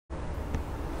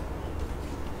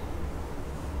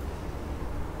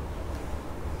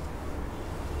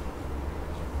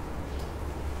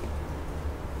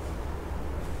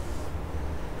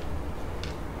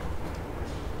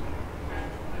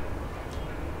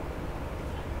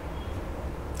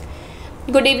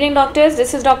Good evening, doctors.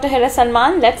 This is Dr. Hera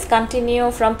Salman. Let's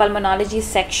continue from pulmonology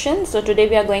section. So today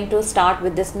we are going to start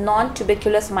with this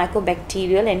non-tuberculous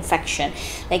mycobacterial infection,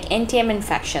 like NTM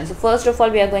infection. So first of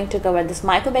all, we are going to cover this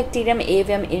Mycobacterium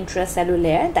avium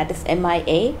intracellular, that is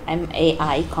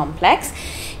MAI complex.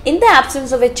 In the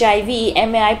absence of HIV,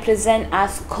 MAI present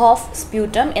as cough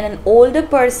sputum in an older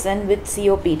person with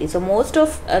COPD. So most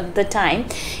of the time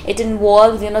it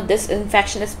involves, this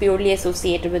infection is purely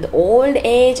associated with old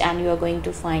age, and you are going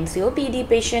to find COPD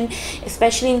patient,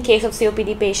 especially in case of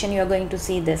COPD patient, you are going to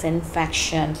see this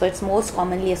infection. So it's most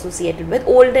commonly associated with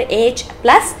older age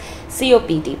plus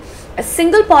COPD. A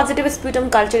single positive sputum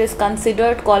culture is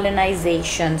considered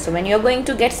colonization. So when you're going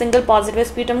to get single positive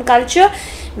sputum culture,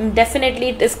 definitely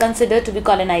it is considered to be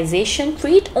colonization.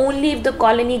 Treat only if the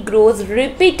colony grows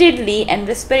repeatedly and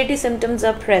respiratory symptoms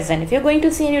are present. If you're going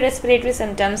to see any respiratory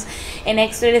symptoms in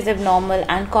X-ray is abnormal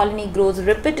and colony grows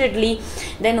repeatedly,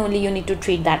 then only you need to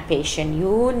treat that patient.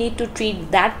 You need to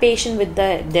treat that patient with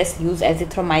use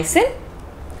azithromycin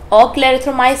or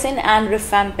clarithromycin and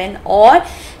rifampin, or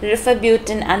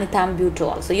rifabutin and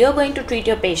ethambutol. So you're going to treat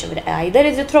your patient with either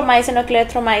azithromycin or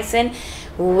clarithromycin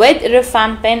with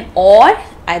rifampin, or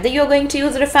either you're going to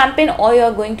use rifampin or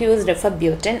you're going to use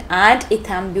rifabutin and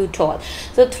ethambutol.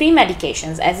 So three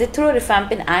medications: azithro,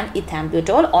 rifampin and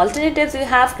ethambutol. Alternatives, you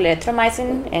have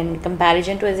clarithromycin in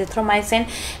comparison to azithromycin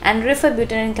and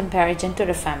rifabutin in comparison to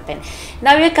rifampin.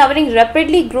 Now we are covering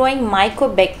rapidly growing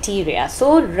mycobacteria.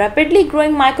 So rapidly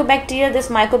growing mycobacteria, this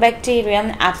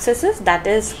Mycobacterium abscessus, that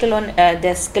is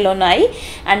this coloni,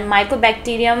 and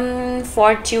Mycobacterium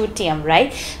fortuitum,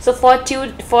 right? So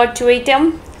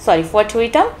fortuitum,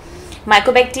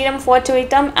 Mycobacterium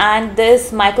fortuitum and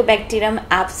this Mycobacterium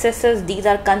abscessus, these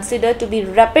are considered to be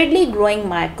rapidly growing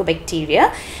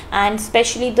mycobacteria, and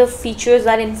especially the features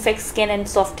are infect skin and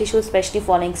soft tissue, especially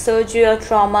following surgery or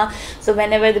trauma. So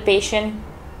whenever the patient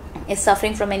is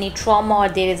suffering from any trauma or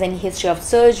there is any history of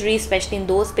surgery, especially in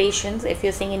those patients, if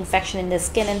you're seeing infection in the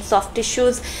skin and soft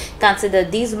tissues, consider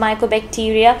these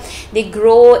mycobacteria. They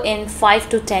grow in 5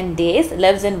 to 10 days,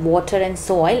 lives in water and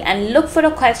soil, and look for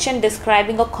a question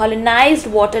describing a colonized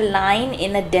water line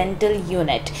in a dental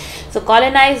unit. So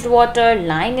colonized water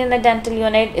line in a dental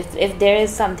unit, if there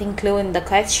is something clue in the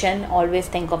question, always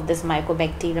think of this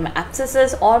Mycobacterium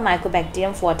abscessus or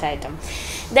Mycobacterium fortuitum.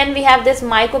 Then we have this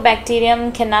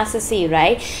Mycobacterium cancer,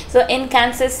 right? So in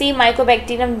cancer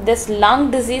mycobacterium, this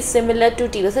lung disease similar to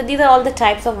TB. So these are all the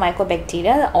types of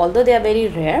mycobacteria, although they are very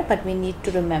rare, but we need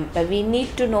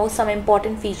to know some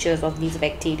important features of these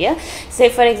bacteria. Say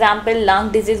for example,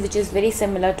 lung disease, which is very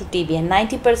similar to TB, and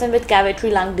 90% with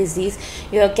cavitary lung disease,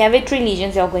 your cavitary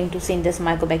lesions you are going to see in this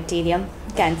Mycobacterium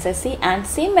cancer, and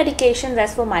same medications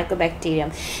as for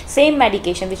Mycobacterium, same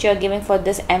medication which you are giving for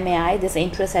this MAI, this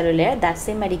intracellular, that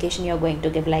same medication you are going to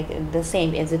give, like the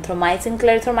same azithromycin,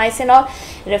 clarithromycin or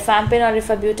rifampin or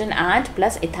rifabutin and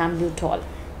plus ethambutol.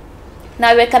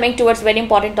 Now we are coming towards very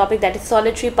important topic, that is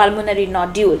solitary pulmonary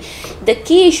nodule. The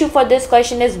key issue for this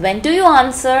question is, when do you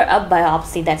answer a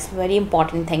biopsy? That's a very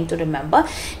important thing to remember.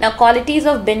 Now qualities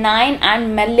of benign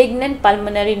and malignant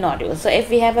pulmonary nodule. So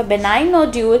if we have a benign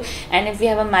nodule and if we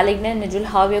have a malignant nodule,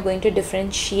 how we are going to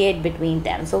differentiate between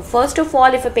them? So first of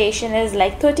all, if a patient is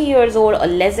like 30 years old or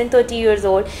less than 30 years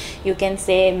old, you can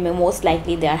say most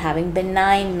likely they are having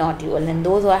benign nodule, and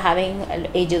those who are having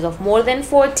ages of more than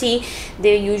 40,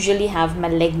 they usually have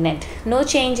malignant. No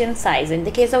change in size. In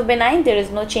the case of benign, there is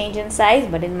no change in size,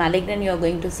 but in malignant you are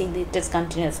going to see that it is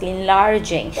continuously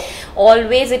enlarging.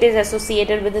 Always it is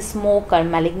associated with the smoker.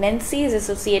 Malignancy is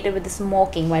associated with the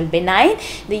smoking, while benign,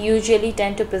 they usually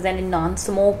tend to present in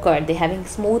non-smoker. They having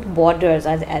smooth borders,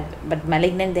 but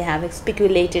malignant, they have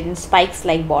spiculated and spikes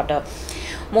like border.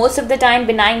 Most of the time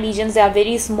benign lesions, they are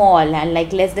very small and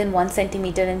like less than 1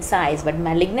 centimeter in size, but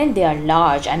malignant, they are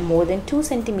large and more than 2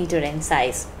 centimeter in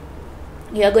size.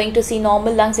 You are going to see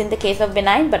normal lungs in the case of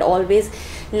benign, but always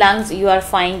lungs you are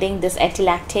finding this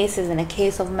atelectasis in a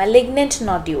case of malignant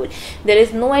nodule. There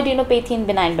is no adenopathy in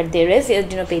benign, but there is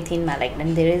adenopathy in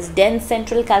malignant. There is dense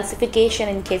central calcification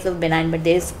in case of benign, but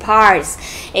there is sparse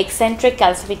eccentric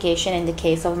calcification in the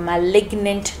case of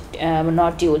malignant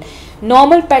nodule.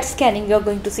 Normal PET scanning you are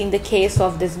going to see in the case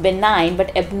of this benign,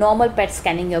 but abnormal PET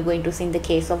scanning you are going to see in the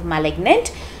case of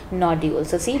malignant nodule.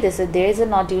 So see, there is a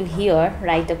nodule here,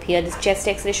 right up here, this chest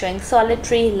X-ray showing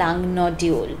solitary lung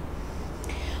nodule.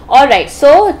 Alright,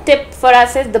 so tip for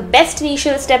us is the best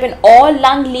initial step in all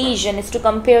lung lesion is to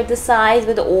compare the size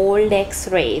with old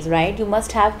x-rays, right? You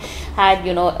must have had,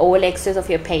 old x-rays of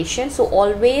your patient. So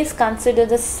always consider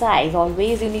the size.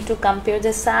 Always you need to compare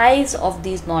the size of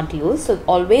these nodules. So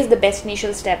always the best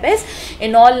initial step is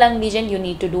in all lung lesion you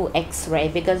need to do x-ray,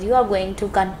 because you are going to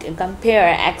compare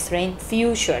x-ray in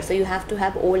future. So you have to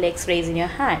have old x-rays in your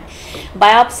hand.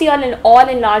 Biopsy on all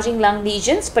enlarging lung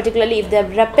lesions, particularly if they are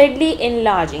rapidly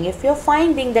enlarging. If you're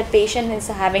finding that patient is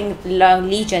having lung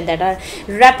lesions that are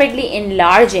rapidly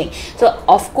enlarging, so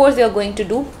of course you're going to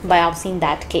do biopsy in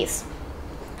that case.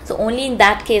 So only in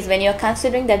that case, when you're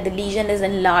considering that the lesion is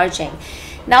enlarging.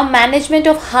 Now, management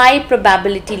of high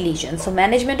probability lesions. So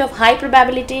management of high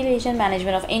probability lesion,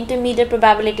 management of intermediate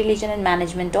probability lesion, and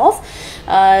management of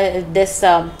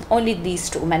only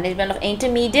these two: management of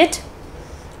intermediate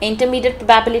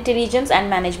probability lesions and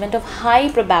management of high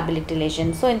probability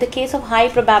lesions. So in the case of high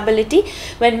probability,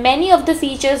 when many of the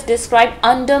features described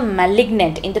under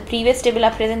malignant in the previous table are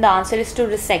present, the answer is to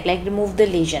resect, like remove the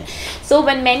lesion. So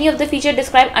when many of the features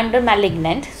described under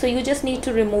malignant, so you just need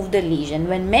to remove the lesion.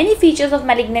 When many features of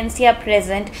malignancy are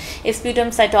present, sputum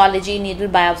cytology, needle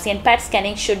biopsy and PET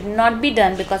scanning should not be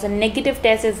done, because a negative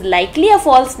test is likely a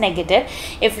false negative.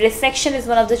 If resection is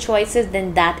one of the choices,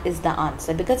 then that is the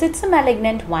answer, because it's a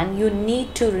malignant one. You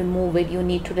need to remove it, you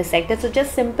need to resect it. So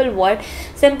just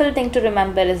simple thing to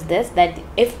remember is this, that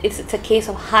if it's a case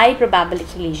of high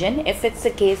probability lesion, if it's a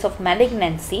case of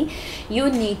malignancy, you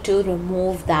need to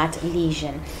remove that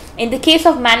lesion. In the case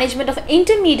of management of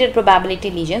intermediate probability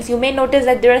lesions, you may notice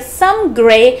that there are some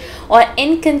gray or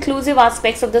inconclusive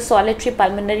aspects of the solitary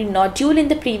pulmonary nodule in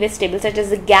the previous table, such as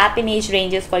the gap in age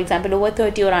ranges, for example, over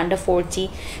 30 or under 40,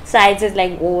 sizes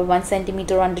like over 1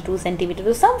 centimeter or under 2 centimeters.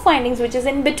 So some findings which is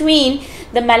in between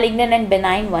the malignant and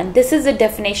benign one. This is the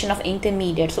definition of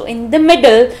intermediate. So in the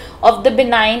middle of the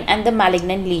benign and the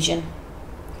malignant lesion,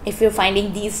 if you're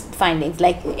finding these findings,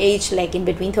 like age like in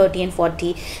between 30 and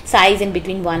 40, size in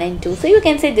between 1 and 2, so you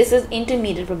can say this is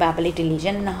intermediate probability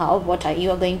lesion. And what are you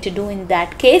going to do in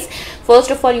that case?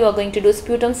 First of all, you are going to do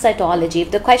sputum cytology.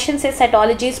 If the question says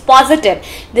cytology is positive,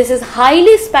 this is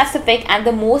highly specific, and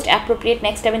the most appropriate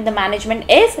next step in the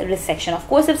management is resection. Of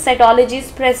course, if cytology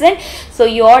is present, so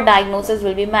your diagnosis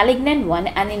will be malignant one,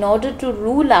 and in order to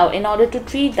rule out, in order to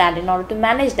treat that, in order to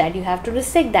manage that, you have to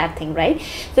resect that thing, right?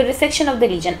 So resection of the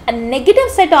lesion. A negative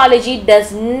cytology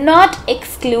does not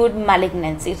exclude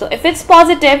malignancy. So if it's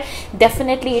positive,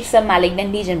 definitely it's a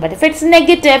malignant lesion, but if it's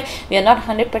negative, we are not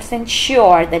 100%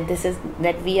 sure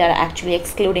that we are actually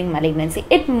excluding malignancy.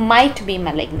 It might be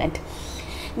malignant.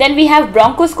 Then we have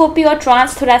bronchoscopy or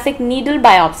transthoracic needle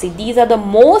biopsy. These are the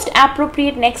most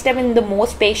appropriate next step in the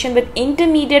most patient with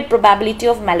intermediate probability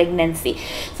of malignancy.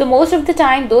 So most of the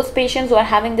time, those patients who are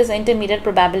having this intermediate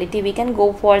probability, we can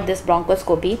go for this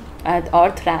bronchoscopy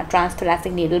or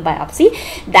transthoracic needle biopsy.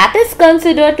 That is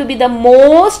considered to be the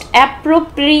most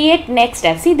appropriate next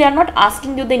step. See, they are not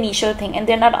asking you the initial thing, and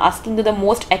they are not asking you the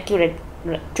most accurate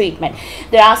treatment.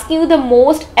 They are asking you the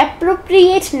most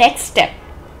appropriate next step.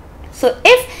 So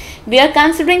if we are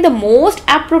considering the most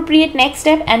appropriate next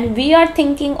step, and we are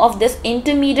thinking of this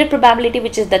intermediate probability,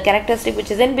 which is the characteristic which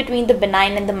is in between the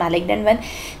benign and the malignant one,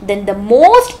 then the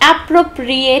most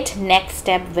appropriate next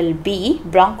step will be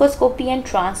bronchoscopy and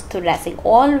transthoracic.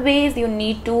 Always you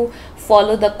need to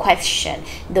follow the question,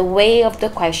 the way of the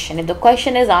question. If the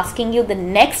question is asking you the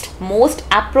next most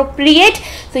appropriate,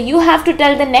 so you have to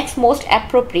tell the next most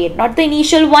appropriate, not the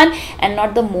initial one and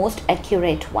not the most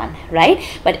accurate one, right?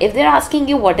 But if they're asking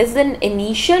you what is the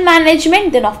initial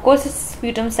management, then of course it's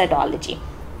sputum cytology,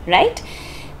 right?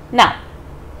 Now,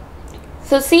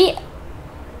 so see,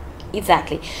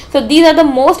 exactly. So these are the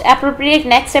most appropriate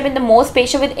next step in the most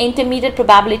patient with intermediate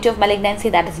probability of malignancy,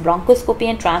 that is bronchoscopy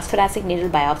and transthoracic needle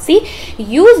biopsy.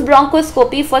 Use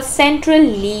bronchoscopy for central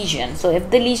lesion. So if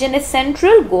the lesion is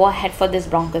central, go ahead for this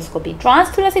bronchoscopy.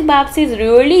 Transthoracic biopsy is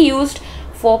rarely used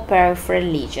for peripheral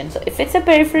lesion. So if it's a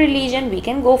peripheral lesion, we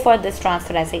can go for this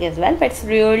transthoracic as well, but it's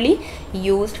rarely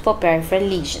used for peripheral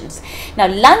lesions. Now,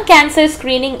 lung cancer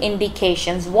screening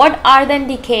indications. What are the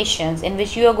indications in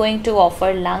which you are going to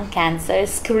offer lung cancer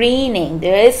screening?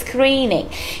 There is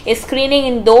screening. Is screening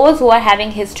in those who are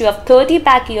having history of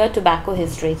 30-pack year tobacco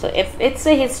history. So if it's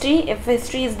a history, if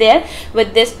history is there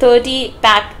with this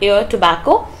 30-pack year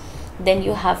tobacco, then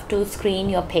you have to screen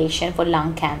your patient for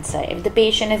lung cancer. If the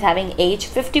patient is having age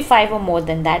 55 or more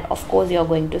than that, of course you are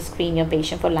going to screen your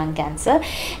patient for lung cancer,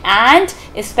 and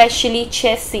especially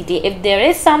chest CT. If there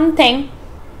is something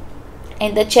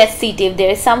in the chest CT, if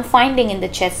there is some finding in the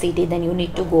chest CT, then you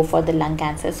need to go for the lung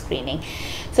cancer screening.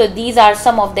 So these are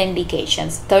some of the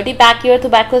indications. 30 back year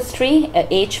tobacco history,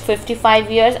 age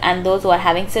 55 years, and those who are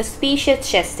having suspicious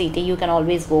chest CT, you can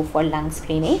always go for lung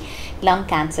screening, lung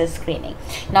cancer screening.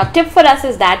 Now tip for us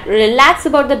is that relax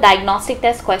about the diagnostic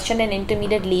test question and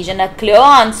intermediate lesion. A clear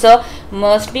answer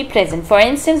must be present. For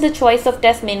instance, the choice of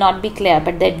test may not be clear,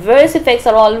 but the adverse effects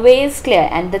are always clear,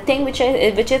 and the thing which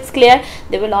is clear,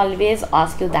 they will always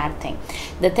ask you that thing.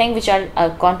 The thing which are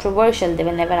controversial, they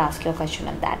will never ask you a question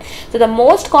on that. So the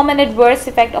most common adverse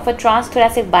effect of a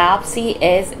transthoracic biopsy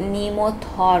is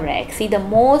pneumothorax. See, the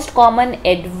most common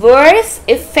adverse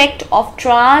effect of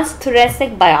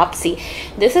transthoracic biopsy,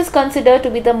 this is considered to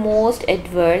be the most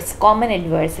common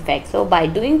adverse effect. So by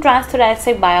doing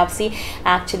transthoracic biopsy,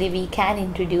 actually we can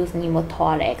introduce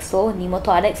pneumothorax. So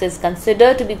pneumothorax is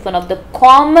considered to be one of the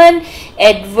common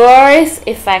adverse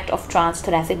effect of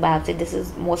transthoracic biopsy. This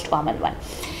is most common one.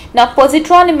 Now,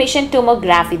 positron emission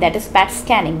tomography, that is PET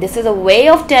scanning. This is a way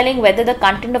of telling whether the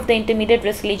content of the intermediate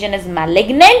risk lesion is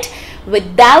malignant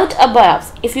without a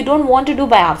biopsy. If you don't want to do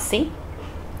biopsy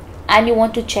and you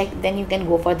want to check, then you can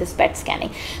go for this PET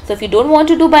scanning. So if you don't want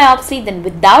to do biopsy, then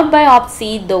without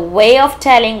biopsy, the way of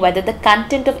telling whether the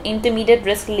content of intermediate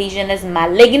risk lesion is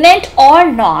malignant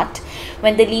or not,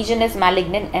 when the lesion is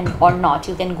malignant or not,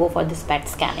 you can go for this PET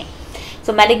scanning.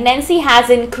 So malignancy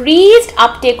has increased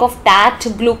uptake of TAT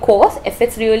glucose. If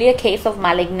it's really a case of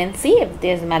malignancy, if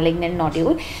there's malignant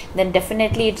nodule, then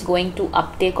definitely it's going to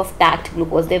uptake of TAT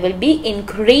glucose. There will be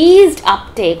increased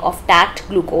uptake of TAT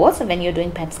glucose when you're doing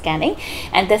PET scanning,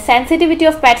 and the sensitivity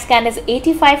of PET scan is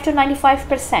 85 to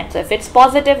 95%. So if it's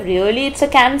positive, really it's a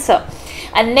cancer.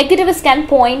 And negative scan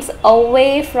points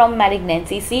away from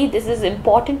malignancy. See, this is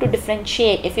important to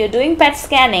differentiate. If you're doing PET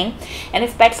scanning and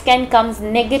if PET scan comes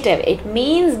negative, it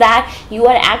means that you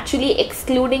are actually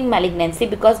excluding malignancy,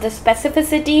 because the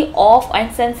specificity of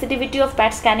and sensitivity of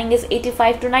PET scanning is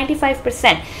 85 to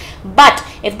 95%. But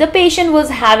if the patient was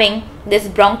having this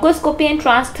bronchoscopy and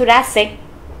transthoracic,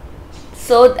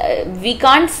 so we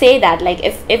can't say that, like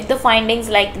if the findings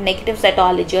like negative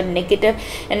cytology or negative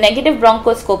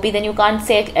bronchoscopy, then you can't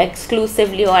say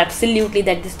exclusively or absolutely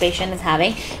that this patient is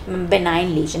having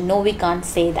benign lesion. No, we can't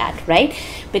say that, right?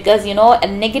 Because you know, a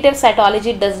negative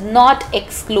cytology does not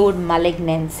exclude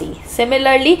malignancy.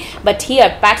 Similarly, but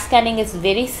here PET scanning is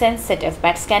very sensitive.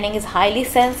 PET scanning is highly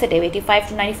sensitive. 85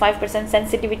 to 95%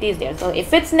 sensitivity is there. So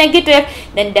if it's negative,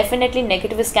 then definitely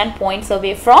negative scan points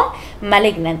away from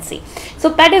malignancy. So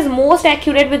PET is most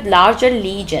accurate with larger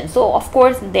lesions. So of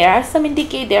course there are some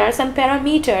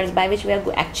parameters by which we are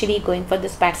actually going for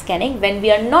this PET scanning when we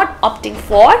are not opting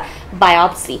for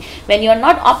biopsy. When you are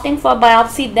not opting for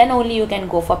biopsy, then only you can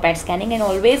go for PET scanning. And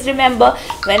always remember,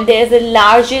 when there is a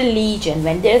larger lesion,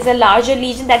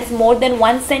 that is more than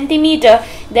 1 centimeter,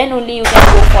 then only you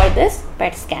can go for this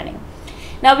PET scanning.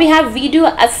 Now we have video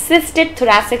assisted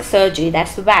thoracic surgery,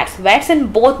 that's VATS. VATS is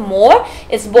both more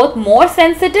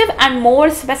sensitive and more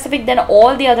specific than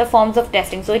all the other forms of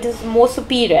testing. So it is more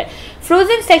superior.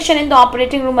 Frozen section in the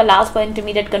operating room allows for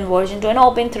intermediate conversion to an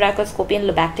open thoracoscopy and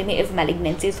lobectomy if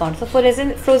malignancy is found. So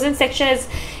frozen section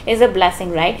is a blessing,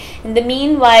 right? In the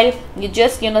meanwhile, you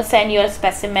just send your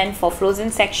specimen for frozen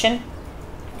section,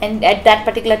 and at that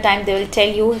particular time they will tell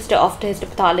you after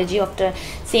histopathology, after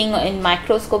seeing in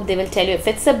microscope, they will tell you if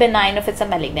it's a benign, if it's a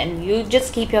malignant. You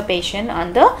just keep your patient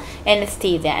under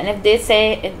anesthesia, and if they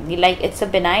say like it's a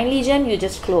benign lesion, you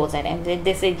just close it. And if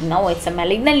they say no, it's a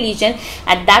malignant lesion,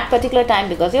 at that particular time,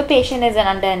 because your patient is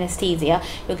under anesthesia,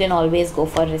 you can always go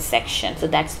for resection. So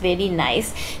that's very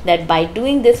nice that by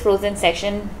doing this frozen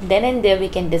section, then and there we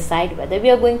can decide whether we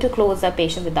are going to close our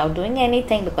patient without doing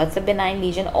anything because it's a benign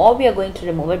lesion, or we are going to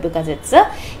remove it because it's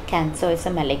a cancer, it's a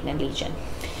malignant lesion.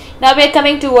 Now we are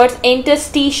coming towards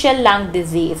interstitial lung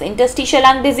disease. Interstitial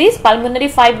lung disease, pulmonary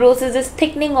fibrosis is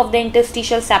thickening of the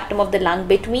interstitial septum of the lung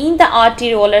between the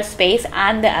arteriolar space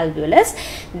and the alveolus.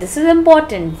 This is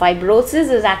important. Fibrosis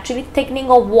is actually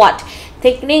thickening of what?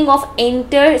 Thickening of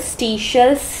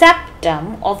interstitial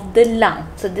septum of the lung.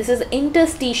 So this is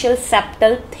interstitial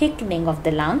septal thickening of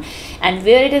the lung. And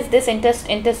where it is this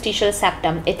interstitial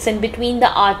septum? It's in between the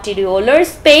arteriolar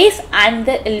space and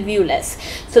the alveolus.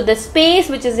 So the space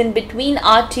which is in between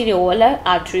arteriole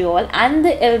and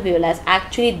the alveolus,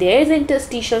 actually there is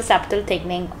interstitial septal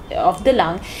thickening of the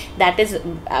lung. That is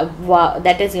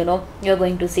you're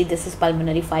going to see this is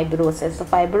pulmonary fibrosis. So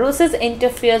fibrosis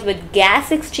interferes with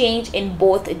gas exchange in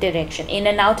both direction, in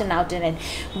and out and out and in.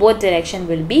 Both direction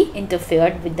will be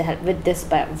interfered with as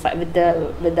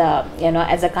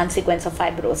a consequence of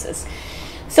fibrosis.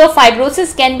 So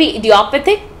fibrosis can be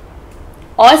idiopathic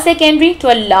or secondary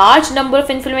to a large number of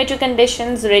inflammatory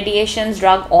conditions, radiations,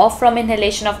 drug, or from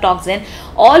inhalation of toxin.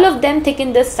 All of them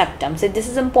thicken the septum. So this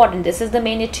is important. This is the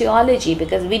main etiology,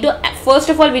 because we don't, first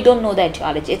of all, we don't know the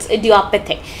etiology. It's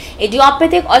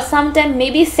idiopathic or sometimes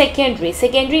maybe secondary.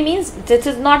 Secondary means this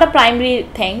is not a primary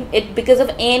thing, it because of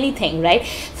anything, right?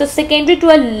 So secondary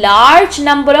to a large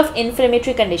number of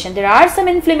inflammatory conditions. There are some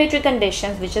inflammatory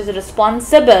conditions which is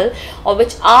responsible or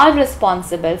which are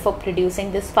responsible for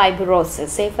producing this fibrosis.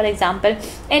 Say for example,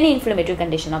 any inflammatory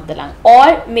condition of the lung,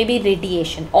 or maybe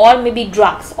radiation, or maybe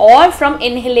drugs, or from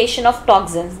inhalation of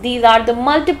toxins. These are the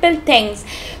multiple things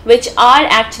which are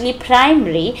actually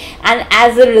primary, and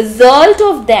as a result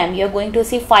of them you're going to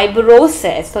see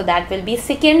fibrosis. So that will be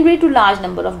secondary to large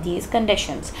number of these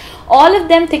conditions. All of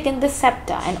them thicken the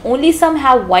septa, and only some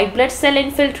have white blood cell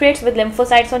infiltrates with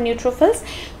lymphocytes or neutrophils.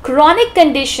 Chronic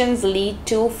conditions lead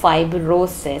to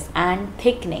fibrosis and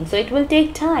thickening. So it will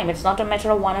take time. It's not a matter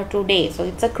of 1 or 2 days. So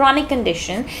it's a chronic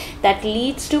condition that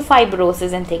leads to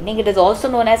fibrosis and thickening. It is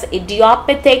also known as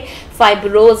idiopathic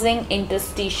fibrosing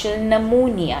interstitial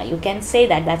pneumonia. You can say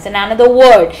that. That's another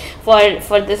word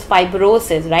for this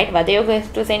fibrosis, right? Whether you're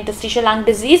going to say interstitial lung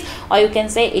disease, or you can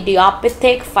say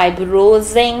idiopathic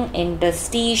fibrosing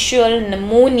interstitial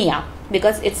pneumonia,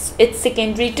 because it's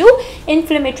secondary to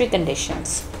inflammatory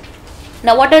conditions.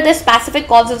 Now, what are the specific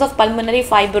causes of pulmonary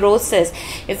fibrosis?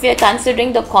 If we are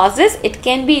considering the causes, it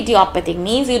can be idiopathic,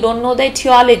 means you don't know the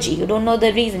etiology, you don't know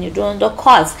the reason, you don't know the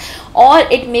cause. Or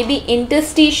it may be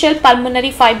interstitial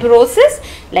pulmonary fibrosis,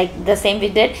 like the same we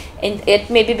did. It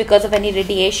may be because of any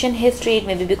radiation history, it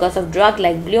may be because of drug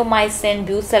like bleomycin,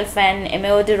 busulfan,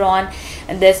 amiodarone,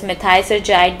 and this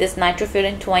methysergide, this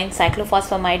nitrofurantoin,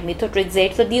 cyclophosphamide,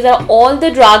 methotrexate. So these are all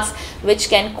the drugs which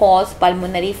can cause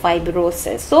pulmonary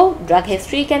fibrosis. So drug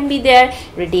history can be there,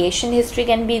 radiation history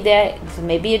can be there, it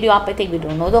may be idiopathic, we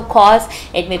don't know the cause.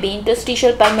 It may be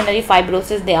interstitial pulmonary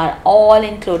fibrosis. They are all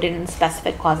included in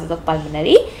specific causes of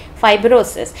pulmonary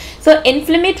fibrosis. So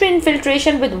inflammatory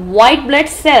infiltration with white blood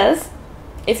cells.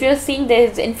 If you're seeing there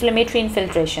is inflammatory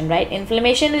infiltration, right?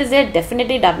 Inflammation is there,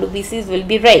 definitely WBCs will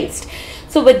be raised.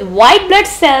 So with white blood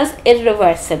cells,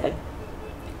 irreversible.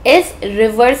 Is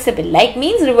reversible, like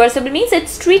means reversible means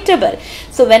it's treatable.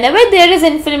 So whenever there is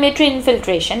inflammatory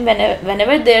infiltration,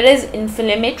 whenever there is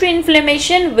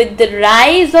inflammation with the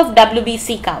rise of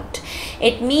WBC count,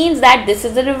 it means that this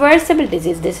is a reversible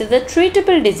disease, this is a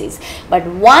treatable disease. But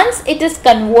once it is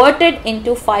converted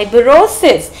into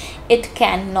fibrosis, it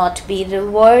cannot be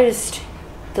reversed.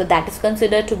 So that is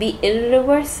considered to be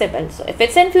irreversible. So if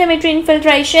it's inflammatory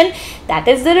infiltration, that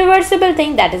is the reversible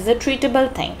thing, that is the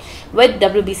treatable thing with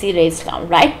WBC raised count,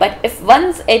 right? But if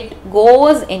once it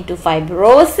goes into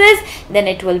fibrosis, then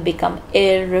it will become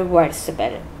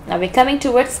irreversible. Now we're coming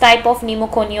towards type of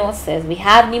pneumoconiosis. We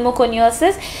have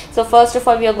pneumoconiosis. So first of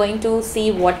all, we are going to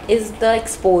see what is the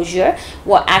exposure,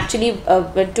 what actually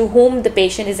to whom the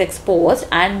patient is exposed,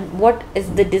 and what is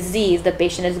the disease the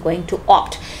patient is going to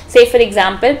opt. Say for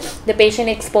example, the patient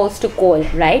exposed to coal,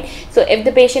 right? So if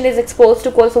the patient is exposed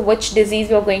to coal, so which disease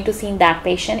you are going to see in that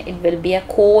patient? It will be a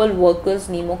coal workers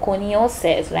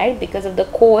pneumoconiosis, right? Because of the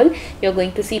coal, you're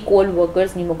going to see coal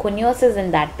workers pneumoconiosis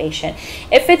in that patient.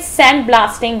 If it's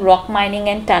sandblasting, rock mining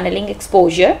and tunneling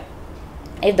exposure,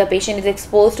 if the patient is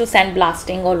exposed to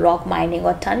sandblasting or rock mining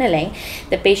or tunneling,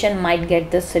 the patient might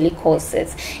get the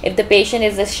silicosis. If the patient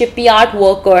is a shipyard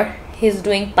worker, he's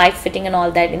doing pipe fitting and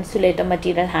all that, insulator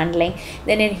material handling,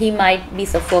 then he might be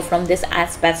suffer from this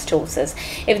asbestosis.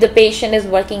 If the patient is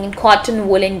working in cotton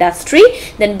wool industry,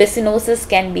 then bicynosis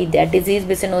can be there, disease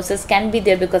bicynosis can be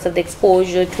there because of the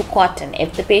exposure to cotton.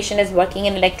 If the patient is working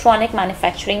in electronic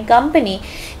manufacturing company,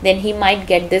 then he might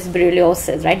get this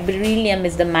berylliosis, right? Beryllium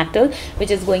is the metal which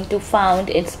is going to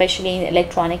found especially in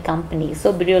electronic companies.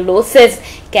 So berylliosis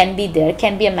can be there,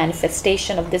 can be a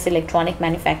manifestation of this electronic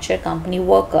manufacturer company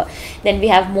worker. Then we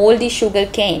have moldy sugar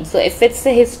cane. So if it's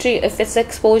a history, if it's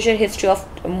exposure history of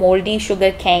moldy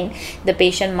sugar cane, the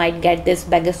patient might get this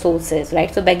bagasosis,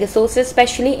 right? So bagasosis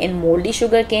especially in moldy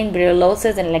sugar cane,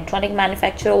 berylliosis in electronic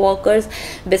manufacturer workers,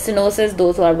 bicynosis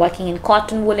those who are working in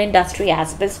cotton wool industry,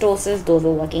 asbestosis those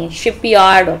who are working in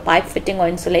shipyard or pipe fitting or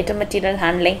insulator material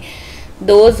handling,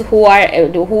 those who are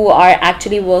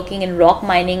actually working in rock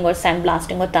mining or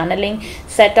sandblasting or tunneling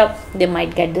setup, they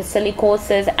might get this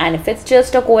silicosis. And if it's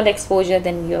just a coal exposure,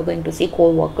 then you're going to see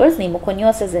coal workers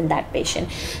pneumoconiosis in that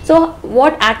patient. So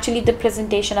what actually the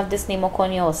presentation of this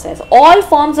pneumoconiosis? All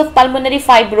forms of pulmonary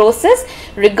fibrosis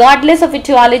regardless of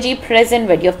etiology present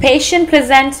with your patient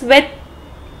presents with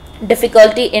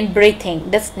difficulty in breathing,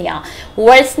 dyspnea,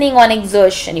 worsening on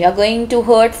exertion. You are going to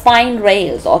hear fine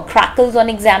rails or crackles on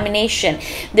examination.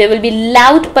 There will be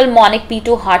loud pulmonic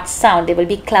P2 heart sound. There will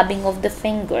be clubbing of the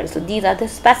fingers. So these are the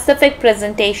specific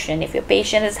presentation. If your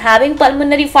patient is having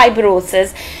pulmonary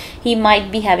fibrosis, he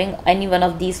might be having any one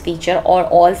of these features or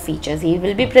all features. He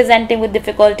will be presenting with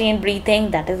difficulty in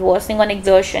breathing, that is worsening on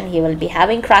exertion. He will be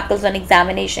having crackles on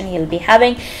examination. He will be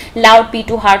having loud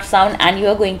P2 heart sound, and you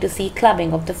are going to see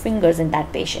clubbing of the fingers in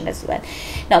that patient as well.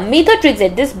 Now,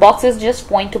 methotrexate, this box is just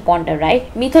point to ponder,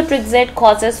 right? Methotrexate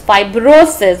causes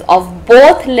fibrosis of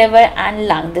both liver and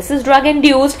lung. This is drug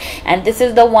induced, and this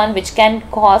is the one which can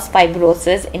cause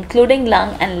fibrosis including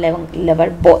lung and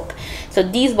liver both. So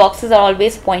these boxes are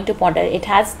always point to ponder. It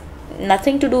has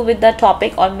nothing to do with the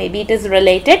topic, or maybe it is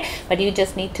related, but you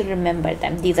just need to remember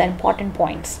them. These are important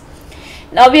points.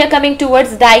 Now we are coming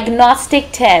towards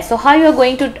diagnostic test. So how you are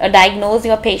going to diagnose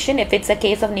your patient if it's a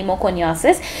case of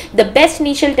pneumoconiosis? The best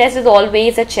initial test is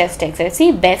always a chest X-ray.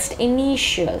 See, best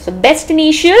initial. So best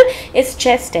initial is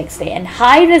chest X-ray, and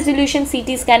high resolution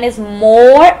CT scan is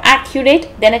more accurate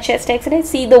than a chest X-ray.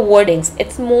 See the wordings,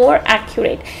 it's more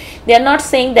accurate. They are not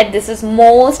saying that this is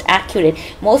most accurate.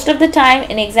 Most of the time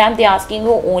in exam they are asking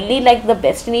you only like the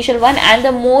best initial one and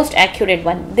the most accurate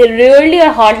one. They rarely or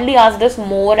hardly ask us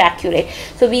more accurate.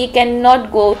 So we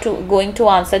cannot going to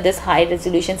answer this high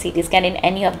resolution CT scan in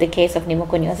any of the case of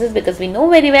pneumoconiosis, because we know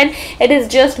very well it is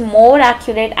just more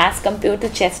accurate as compared to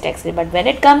chest X-ray. But when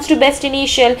it comes to best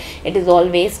initial, it is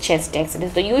always chest X-ray.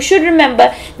 So you should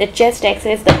remember that chest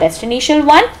X-ray is the best initial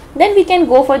one. Then we can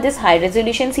go for this high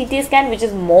resolution CT scan, which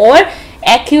is more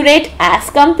accurate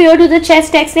as compared to the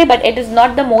chest X-ray, but it is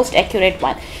not the most accurate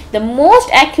one. The most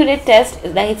accurate test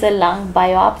is a lung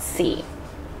biopsy.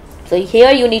 So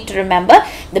here you need to remember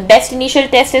the best initial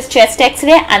test is chest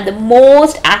X-ray and the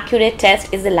most accurate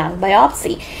test is the lung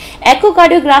biopsy.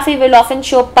 Echocardiography will often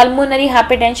show pulmonary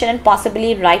hypertension and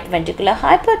possibly right ventricular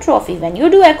hypertrophy. When you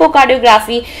do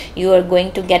echocardiography, you are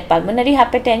going to get pulmonary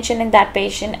hypertension in that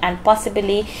patient, and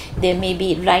possibly there may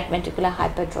be right ventricular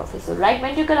hypertrophy. So right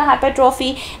ventricular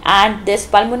hypertrophy and this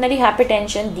pulmonary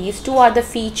hypertension, these two are the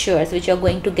features which you are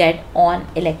going to get on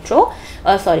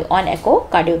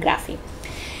echocardiography.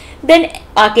 Then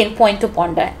again, point to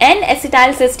ponder,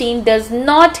 N-acetylcysteine does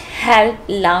not help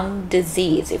lung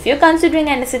disease. If you're considering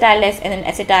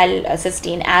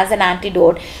N-acetylcysteine as an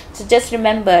antidote, so just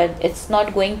remember it's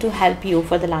not going to help you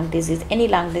for the lung disease. Any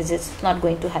lung disease is not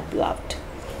going to help you out.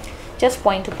 Just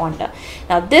point to ponder.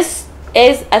 Now this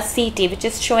is a CT which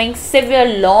is showing severe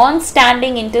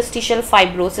long-standing interstitial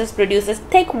fibrosis, produces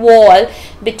thick wall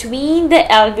between the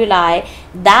alveoli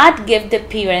that give the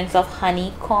appearance of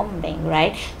honeycombing,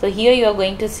 right? So here you are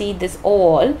going to see this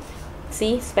all.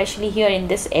 See, especially here in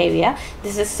this area,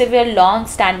 this is severe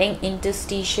long-standing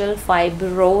interstitial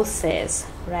fibrosis,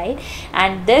 right?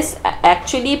 And this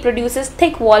actually produces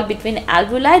thick wall between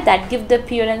alveoli that give the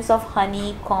appearance of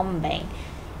honeycombing.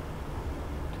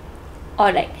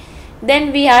 All right.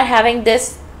 Then we are having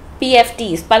this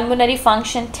PFTs, pulmonary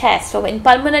function test. So in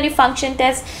pulmonary function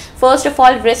test, first of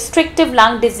all, restrictive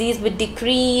lung disease with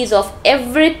decrease of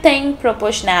everything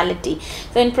proportionality.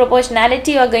 So in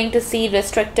proportionality, you are going to see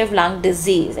restrictive lung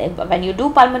disease. And when you do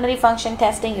pulmonary function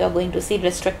testing, you are going to see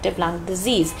restrictive lung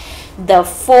disease. The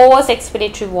forced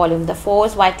expiratory volume, the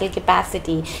forced vital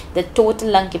capacity, the total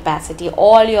lung capacity,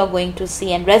 all you are going to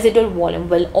see, and residual volume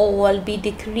will all be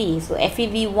decreased. So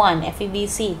FEV1,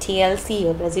 FEVC, TLC,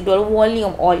 or residual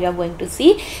volume, all you are going to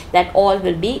see that all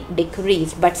will be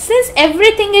decreased. But since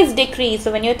everything is decreased,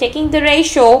 so when you're taking the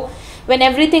ratio, when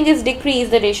everything is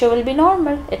decreased, the ratio will be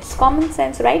normal. It's common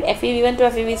sense, right? FEV1 to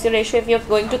FEVC ratio, if you're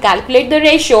going to calculate the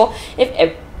ratio,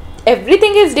 if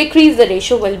everything is decreased, the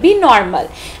ratio will be normal.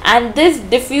 And this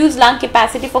diffuse lung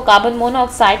capacity for carbon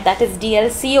monoxide, that is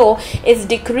DLCO, is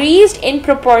decreased in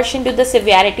proportion to the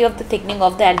severity of the thickening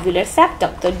of the alveolar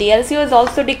septum. So DLCO is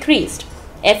also decreased.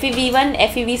 FEV1,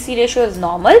 FEVC ratio is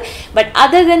normal, but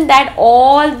other than that,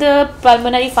 all the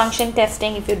pulmonary function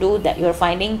testing, if you do that, you are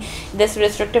finding this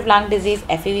restrictive lung disease,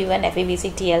 FEV1,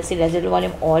 FEVC, TLC, residual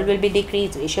volume, all will be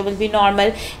decreased, ratio will be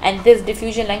normal, and this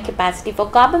diffusion lung capacity for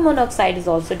carbon monoxide is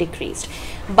also decreased.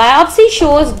 Biopsy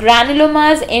shows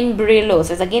granulomas in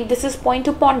brucellosis. Again, this is point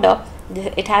to ponder.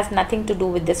 It has nothing to do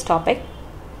with this topic.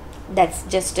 That's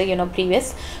just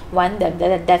previous one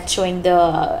that's showing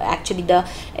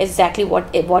exactly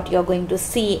what you're going to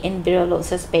see in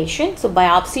brucellosis patient. So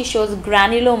biopsy shows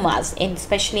granulomas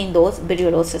especially in those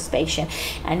brucellosis patient,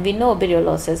 and we know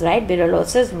brucellosis, right?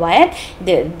 Brucellosis, where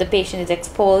the patient is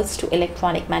exposed to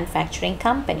electronic manufacturing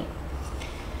company.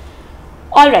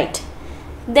 All right,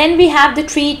 then we have the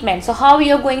treatment. So how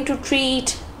you're going to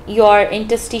treat your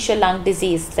interstitial lung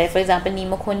disease, say for example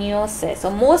pneumoconiosis. So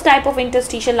most type of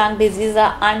interstitial lung diseases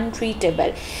are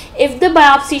untreatable. If the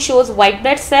biopsy shows white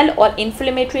blood cell or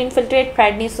inflammatory infiltrate,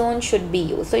 prednisone should be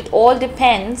used. So it all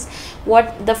depends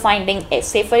what the finding is.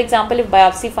 Say for example, if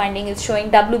biopsy finding is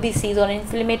showing WBCs or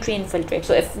inflammatory infiltrate,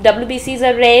 so if WBCs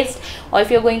are raised or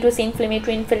if you're going to see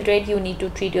inflammatory infiltrate, you need to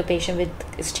treat your patient with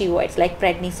steroids like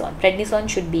prednisone. Prednisone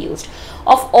should be used.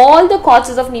 Of all the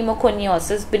causes of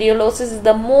pneumoconiosis, berylliosis is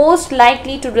the most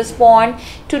likely to respond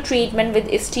to treatment with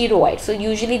steroids. So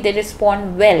usually they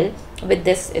respond well with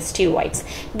this steroids.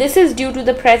 This is due to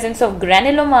the presence of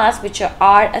granulomas, which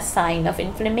are a sign of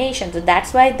inflammation. So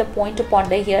that's why the point to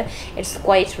ponder here, it's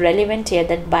quite relevant here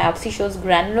that biopsy shows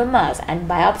granulomas, and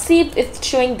biopsy, if it's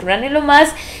showing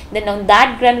granulomas, then on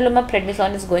that granuloma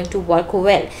prednisone is going to work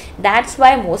well. That's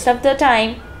why most of the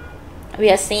time we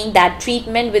are saying that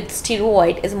treatment with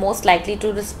steroid is most likely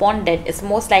to responded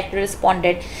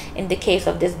in the case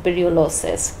of this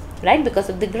berylliosis, right, because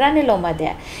of the granuloma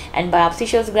there, and biopsy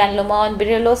shows granuloma on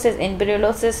berylliosis, in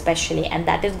berylliosis especially, and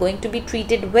that is going to be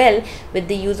treated well with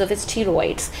the use of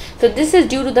steroids. So this is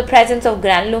due to the presence of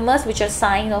granulomas, which are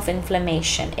sign of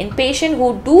inflammation in patient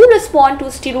who do respond to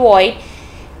steroid,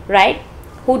 right,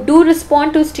 who do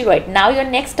respond to steroid. Now your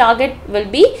next target will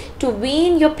be to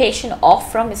wean your patient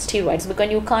off from steroids,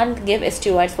 because you can't give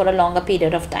steroids for a longer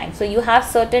period of time. So you have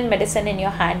certain medicine in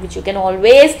your hand which you can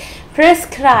always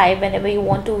prescribe whenever you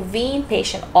want to wean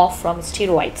patient off from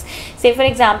steroids. Say for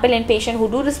example, in patient who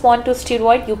do respond to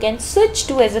steroid, you can switch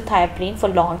to azathioprine for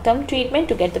long-term treatment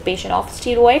to get the patient off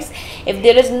steroids. If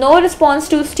there is no response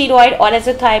to steroid or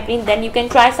azathioprine, then you can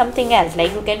try something else,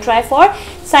 like you can try for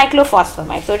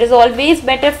cyclophosphamide. So it is always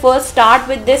better first start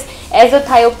with this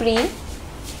azathioprine,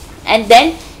 and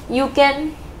then you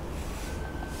can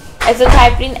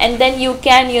azathioprine, and then you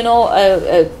can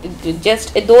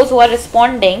just those who are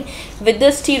responding with the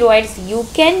steroids, you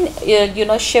can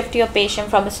shift your patient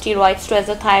from steroids to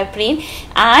azathioprine.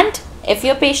 And if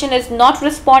your patient is not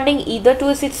responding either to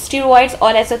steroids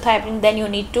or azathioprine, then you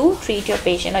need to treat your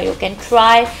patient, or you can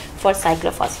try for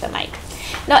cyclophosphamide.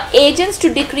 Now, agents to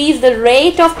decrease the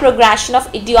rate of progression of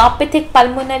idiopathic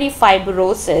pulmonary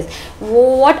fibrosis.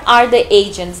 What are the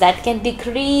agents that can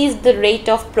decrease the rate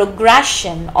of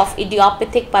progression of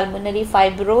idiopathic pulmonary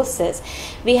fibrosis?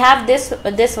 We have this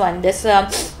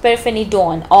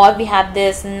pirfenidone, or we have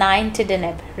this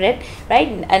nintedanib, right?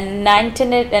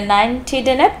 Nintedanib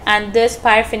and this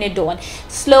pirfenidone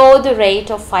slow the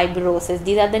rate of fibrosis.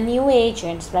 These are the new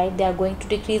agents, right? They are going to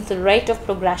decrease the rate of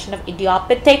progression of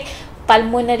idiopathic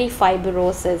pulmonary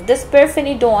fibrosis. This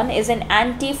pirfenidone is an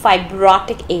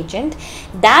anti-fibrotic agent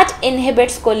that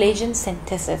inhibits collagen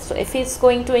synthesis. So if it's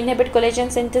going to inhibit collagen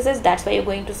synthesis, that's why you're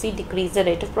going to see decrease the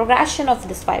rate of progression of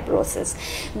this fibrosis.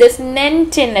 This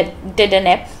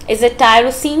nintedanib is a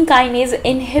tyrosine kinase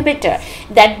inhibitor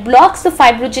that blocks the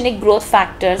fibrogenic growth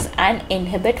factors and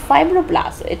inhibit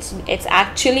fibroblasts. It's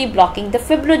actually blocking the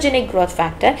fibrogenic growth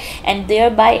factor and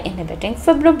thereby inhibiting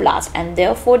fibroblasts, and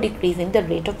therefore decreasing the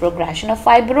rate of progression of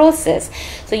fibrosis.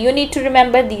 So you need to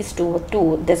remember these two.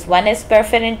 This one is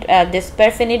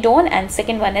pirfenidone and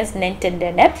second one is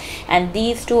nintedanib, and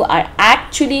these two are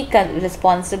actually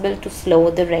responsible to slow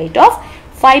the rate of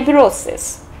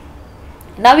fibrosis.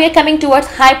 Now we are coming towards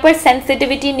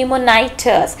hypersensitivity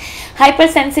pneumonitis.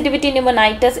 Hypersensitivity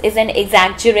pneumonitis is an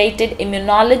exaggerated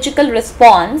immunological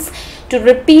response to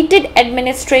repeated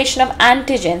administration of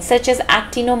antigens such as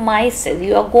actinomyces.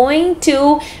 You are going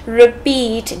to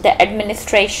repeat the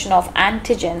administration of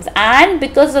antigens, and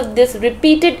because of this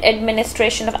repeated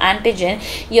administration of antigen,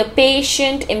 your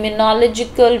patient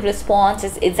immunological response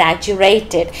is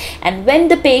exaggerated. And when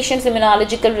the patient's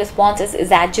immunological response is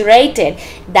exaggerated,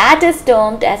 that is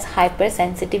termed as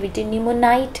hypersensitivity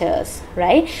pneumonitis,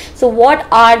 right? So what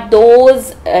are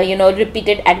those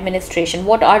repeated administration?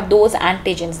 What are those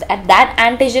antigens? At that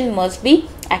antigen must be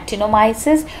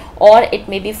actinomyces, or it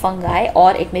may be fungi,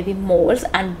 or it may be molds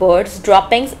and birds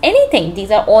droppings, anything. These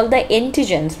are all the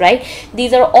antigens, right?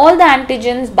 These are all the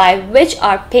antigens by which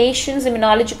our patient's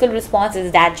immunological response is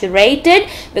exaggerated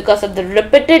because of the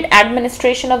repeated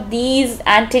administration of these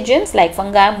antigens like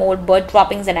fungi, mold, bird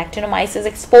droppings and actinomyces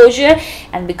exposure,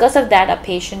 and because of that a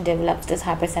patient develops this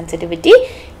hypersensitivity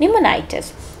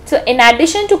pneumonitis. So in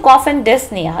addition to cough and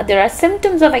dyspnea, there are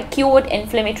symptoms of acute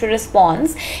inflammatory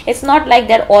response. It's not like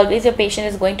that always your patient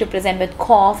is going to present with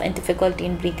cough and difficulty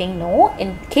in breathing. No,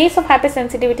 in case of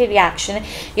hypersensitivity reaction,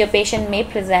 your patient may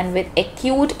present with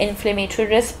acute inflammatory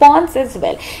response as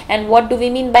well. And what do we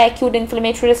mean by acute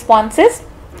inflammatory responses?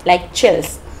 Like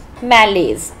chills,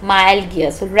 malaise,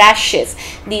 myalgias, rashes.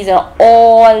 These are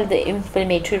all the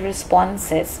inflammatory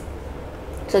responses.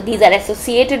 So these are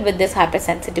associated with this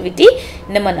hypersensitivity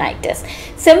pneumonitis.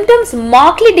 Symptoms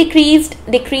markedly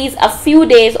decrease a few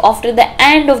days after the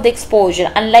end of the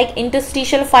exposure, unlike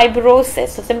interstitial fibrosis.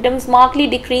 So symptoms markedly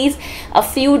decrease a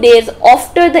few days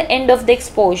after the end of the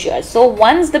exposure. So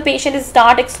once the patient is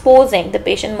start exposing, the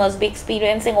patient must be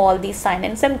experiencing all these signs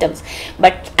and symptoms.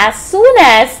 But as soon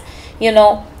as,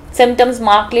 symptoms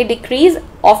markedly decrease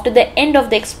after the end of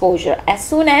the exposure, as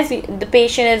soon as the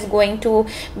patient is going to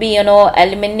be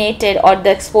eliminated, or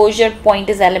the exposure point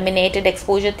is eliminated,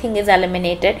 exposure thing is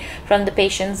eliminated from the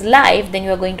patient's life, then you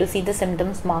are going to see the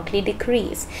symptoms markedly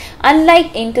decrease.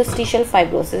 Unlike interstitial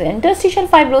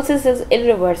fibrosis is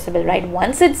irreversible, right?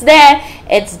 Once it's there,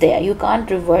 you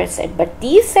can't reverse it. But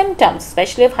these symptoms,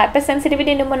 especially of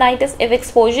hypersensitivity pneumonitis, if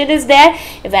exposure is there,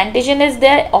 if antigen is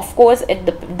there, of course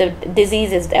the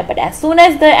disease is there. But as soon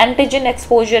as the antigen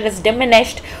exposure is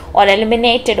diminished or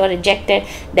eliminated or ejected,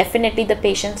 definitely the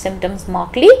patient's symptoms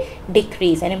markedly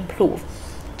decrease and improve.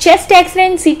 Chest X-ray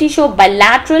and CT show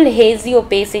bilateral hazy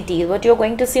opacity. What you're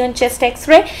going to see on chest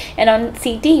X-ray and on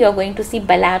CT, you're going to see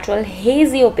bilateral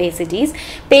hazy opacities.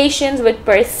 Patients with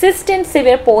persistent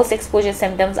severe post-exposure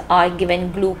symptoms are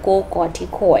given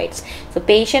glucocorticoids. So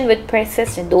patient with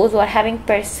persistent, those who are having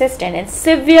persistent and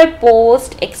severe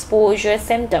post-exposure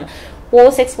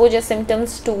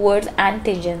symptoms towards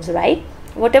antigens, right?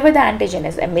 Whatever the antigen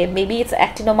is, maybe it's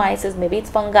actinomyces, maybe it's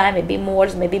fungi, maybe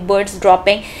moles, maybe birds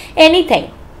dropping,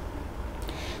 anything.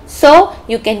 So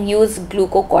you can use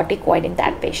glucocorticoid in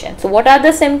that patient. So what are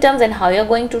the symptoms and how you're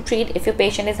going to treat if your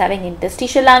patient is having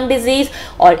interstitial lung disease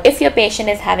or if your patient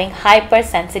is having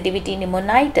hypersensitivity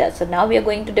pneumonitis? So now we are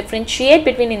going to differentiate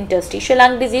between interstitial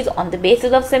lung disease on the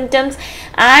basis of symptoms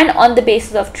and on the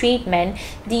basis of treatment.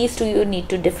 These two you need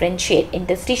to differentiate: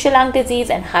 interstitial lung disease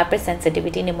and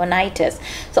hypersensitivity pneumonitis.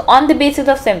 So on the basis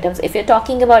of symptoms, if you're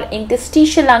talking about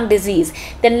interstitial lung disease,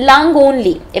 then lung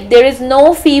only. If there is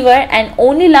no fever and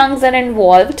only lungs are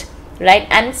involved, right,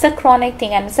 and it's a chronic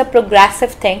thing and it's a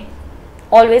progressive thing,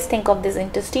 always think of this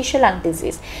interstitial lung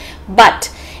disease.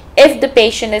 But if the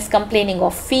patient is complaining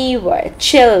of fever,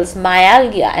 chills,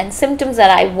 myalgia, and symptoms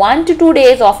arrive 1 to 2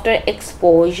 days after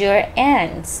exposure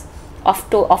ends,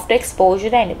 after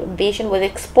exposure and patient was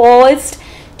exposed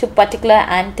to particular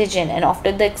antigen, and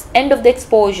after the end of the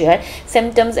exposure,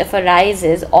 symptoms if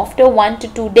arises after 1 to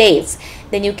 2 days,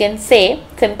 then you can say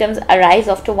symptoms arise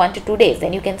after 1 to 2 days,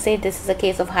 then you can say this is a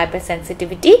case of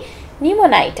hypersensitivity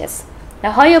pneumonitis.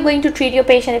 Now how you're going to treat your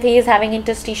patient if he is having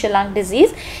interstitial lung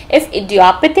disease? If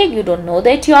idiopathic, you don't know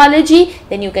the etiology,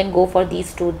 then you can go for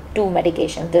these two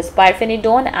medications, this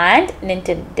pirfenidone and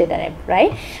nintedanib,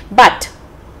 right? But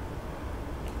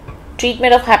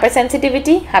treatment of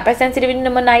hypersensitivity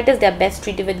pneumonitis, they are best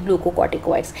treated with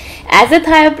glucocorticoids,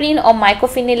 azathioprine or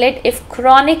mycophenolate if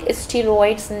chronic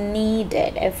steroids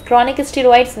needed.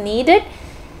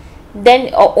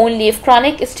 Then only if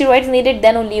chronic steroids needed,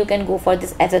 then only you can go for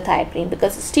this azathioprine,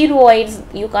 because steroids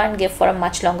you can't give for a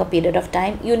much longer period of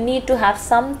time. You need to have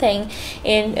something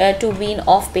in to wean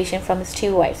off patient from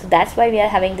steroids. So that's why we are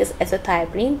having this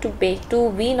azathioprine to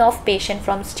wean off patient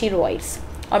from steroids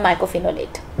or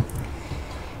mycophenolate.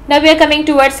 Now we are coming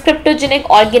towards cryptogenic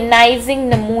organizing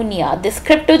pneumonia. This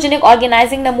cryptogenic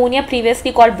organizing pneumonia,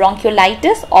 previously called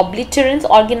bronchiolitis, obliterans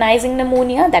organizing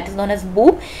pneumonia, that is known as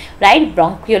BOOP, right?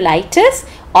 Bronchiolitis,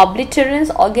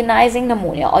 obliterans organizing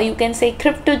pneumonia, or you can say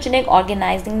cryptogenic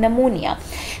organizing pneumonia.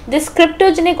 This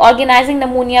cryptogenic organizing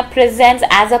pneumonia presents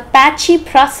as a patchy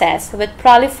process with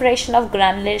proliferation of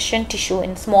granulation tissue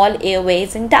in small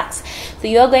airways and ducts. So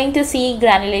you are going to see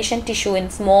granulation tissue in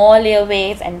small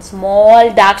airways and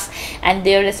small ducts, and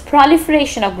there is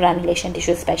proliferation of granulation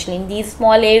tissue, especially in these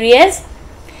small areas.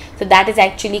 So that is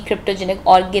actually cryptogenic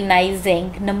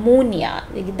organizing pneumonia.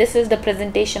 This is the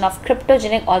presentation of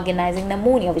cryptogenic organizing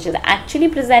pneumonia, which is actually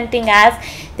presenting as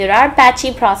there are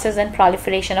patchy process and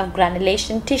proliferation of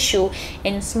granulation tissue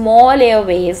in small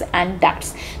airways and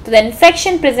ducts. So the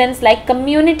infection presents like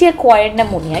community acquired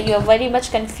pneumonia. You are very much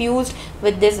confused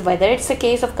with this, whether it's a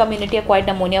case of community acquired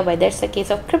pneumonia, whether it's a case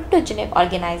of cryptogenic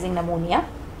organizing pneumonia,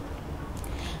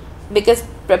 because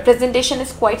presentation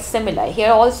is quite similar.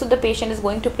 Here also the patient is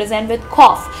going to present with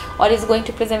cough, or is going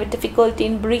to present with difficulty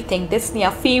in breathing,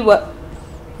 dyspnea, fever,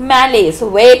 malaise,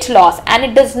 weight loss, and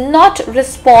it does not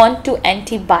respond to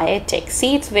antibiotics.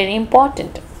 See, it's very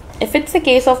important. If it's a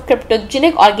case of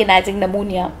cryptogenic organizing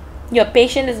pneumonia, your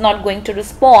patient is not going to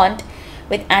respond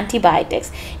with antibiotics.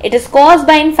 It is caused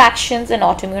by infections and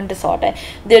autoimmune disorder.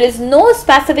 There is no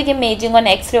specific imaging on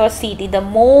X-ray or CT. The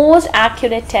most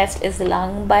accurate test is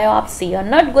lung biopsy. You're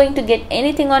not going to get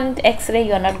anything on X-ray.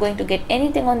 You're not going to get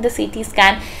anything on the CT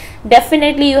scan.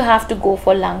 Definitely you have to go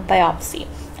for lung biopsy.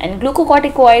 and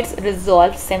glucocorticoids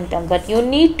resolve symptoms, but you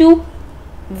need to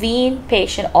wean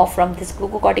patient off from this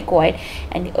glucocorticoid,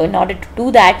 and in order to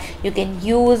do that you can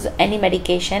use any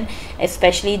medication,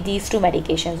 especially these two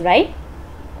medications, right?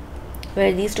 Where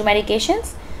are these two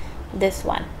medications? This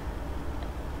one,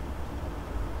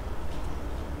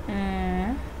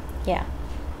 yeah,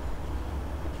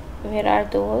 where are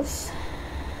those?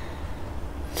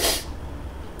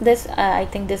 This I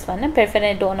think this one,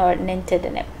 pirfenidone or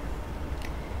nintedanib,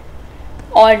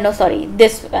 or no, sorry,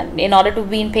 this one. In order to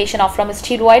wean patient off from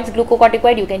steroids,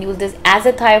 glucocorticoid, you can use this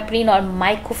azathioprine or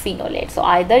mycophenolate. So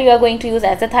either you are going to use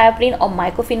azathioprine or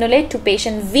mycophenolate to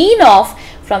patient wean off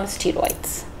from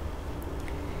steroids.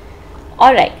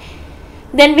 All right.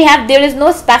 Then we have, there is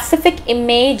no specific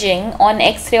imaging on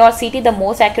X-ray or CT. The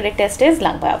most accurate test is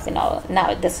lung biopsy.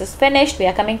 Now this is finished. We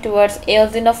are coming towards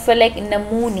eosinophilic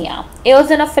pneumonia.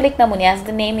 Eosinophilic pneumonia, as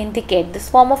the name indicates, this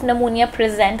form of pneumonia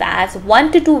presents as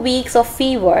 1 to 2 weeks of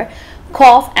fever,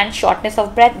 cough and shortness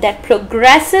of breath that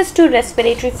progresses to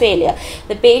respiratory failure.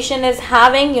 The patient is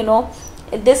having,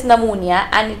 this pneumonia,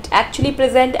 and it actually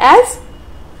presents as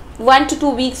 1 to 2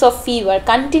 weeks of fever.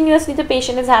 Continuously the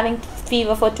patient is having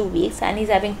fever for 2 weeks, and he's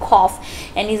having cough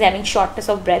and he's having shortness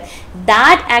of breath.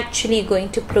 That actually going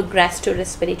to progress to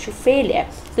respiratory failure.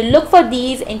 So look for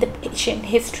these in the patient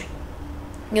history.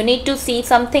 You need to see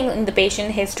something in the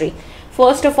patient history.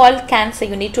 First of all, cancer.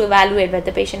 You need to evaluate whether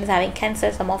the patient is having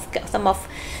cancer, some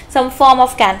form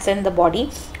of cancer in the body,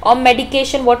 or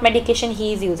medication, what medication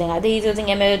he is using. Either he is using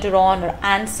amiodarone or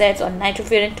NSAIDs or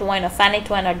nitrofurantoin or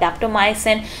phenytoin or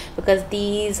daptomycin, because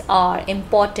these are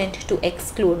important to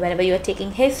exclude. Whenever you are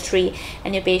taking history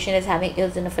and your patient is having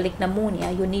eosinophilic pneumonia,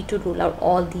 you need to rule out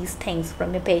all these things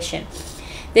from your patient.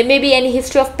 There may be any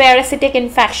history of parasitic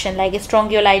infection like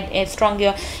strongyloidiasis,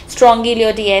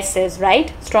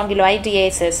 right?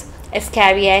 Strongyloidiasis,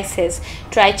 Ascariasis,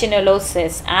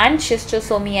 trichinosis, and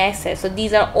schistosomiasis. So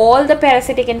these are all the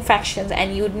parasitic infections,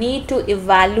 and you need to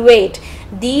evaluate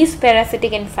these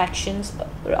parasitic infections,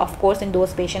 of course, in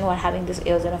those patients who are having this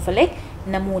eosinophilic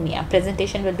pneumonia.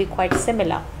 Presentation will be quite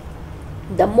similar.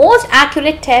 The most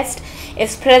accurate test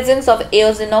is presence of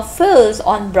eosinophils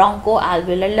on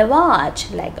bronchoalveolar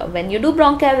lavage. Like when you do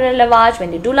bronchoalveolar lavage,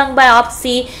 when you do lung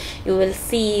biopsy, you will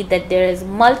see that there is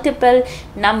multiple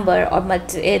number, or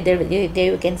there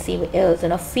you can see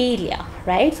eosinophilia,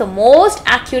 right? So most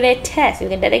accurate test, you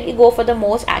can directly go for the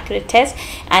most accurate test,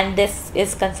 and this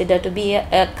is considered to be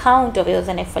a count of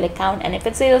eosinophilic count. And if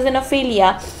it's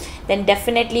eosinophilia, then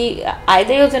definitely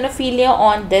either eosinophilia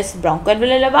on this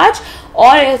bronchoalveolar lavage or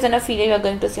eosinophilia you are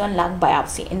going to see on lung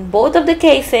biopsy. In both of the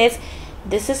cases,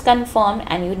 this is confirmed,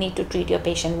 and you need to treat your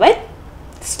patient with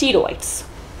steroids.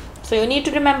 So you need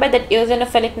to remember that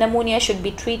eosinophilic pneumonia should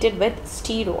be treated with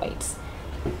steroids.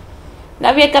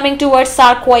 Now we are coming towards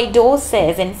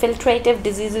sarcoidosis, infiltrative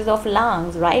diseases of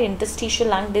lungs, right? Interstitial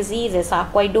lung diseases.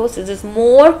 Sarcoidosis is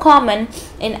more common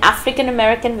in African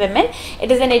American women. It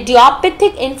is an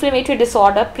idiopathic inflammatory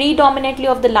disorder predominantly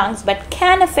of the lungs, but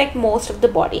can affect most of the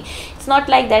body. It's not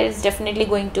like that it's definitely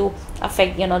going to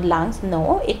affect, lungs.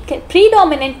 No, it can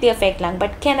predominantly affect lung,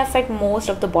 but can affect most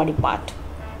of the body part.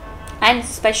 And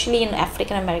especially in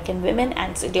African American women,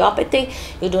 and it's idiopathic.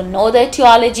 You don't know the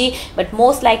etiology, but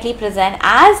most likely present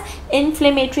as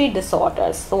inflammatory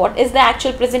disorders. So what is the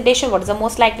actual presentation? What is the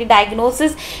most likely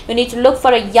diagnosis? You need to look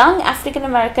for a young African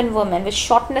American woman with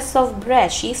shortness of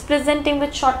breath. She's presenting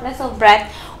with shortness of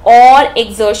breath or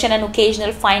exertion and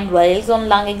occasional fine rales on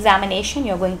lung examination.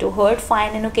 You're going to heard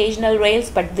fine and occasional rales,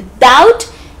 but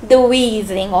without the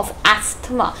wheezing of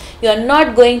asthma. You are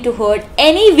not going to hurt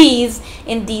any wheeze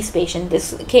in these patients.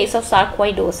 This case of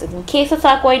sarcoidosis. In case of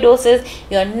sarcoidosis,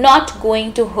 you are not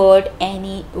going to hurt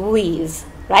any wheeze,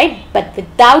 right? But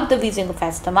without the wheezing of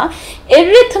asthma,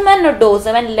 erythema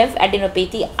nodosum and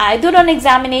lymphadenopathy, either on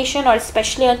examination or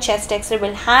especially on chest X-ray,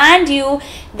 will hand you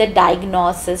the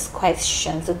diagnosis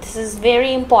question. So this is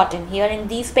very important here in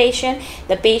these patients.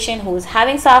 The patient who is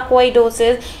having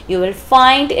sarcoidosis, you will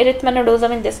find erythema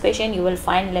nodosum in this patient. You will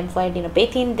find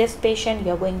lymphadenopathy in this patient.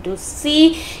 You are going to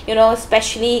see,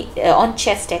 especially on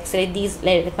chest X-ray, these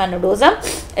erythema nodosum,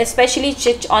 especially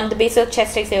on the basis of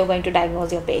chest X-ray, you are going to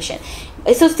diagnose your patient.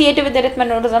 Associated with erythema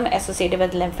nodosum, associated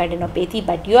with lymphadenopathy,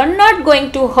 but you are not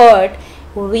going to hurt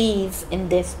wheeze in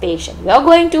this patient. You are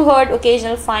going to hurt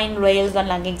occasional fine rales on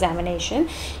lung examination.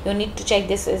 You need to check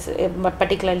this is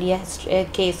particularly a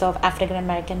case of African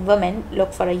American women.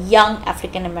 Look for a young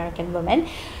African American woman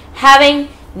having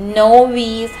no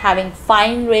wheeze, having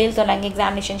fine rales on lung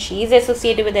examination. She is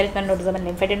associated with erythema nodosum and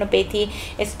lymphadenopathy,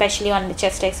 especially on the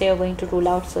chest X-ray. You're going to rule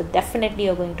out. So definitely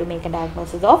you're going to make a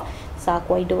diagnosis of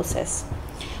sarcoidosis.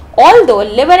 Although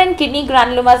liver and kidney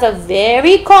granulomas are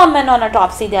very common on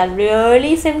autopsy, they are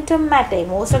rarely symptomatic.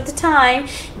 Most of the time,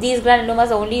 these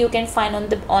granulomas only you can find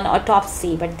on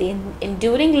autopsy, but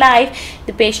during life,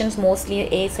 the patients mostly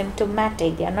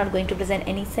asymptomatic. They are not going to present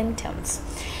any symptoms.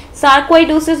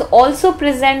 Sarcoidosis also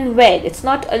present with, it's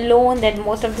not alone that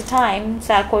most of the time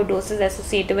sarcoidosis is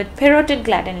associated with parotid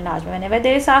gland enlargement. Whenever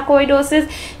there is sarcoidosis,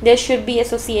 there should be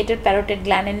associated parotid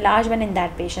gland enlargement in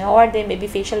that patient, or there may be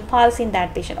facial palsy in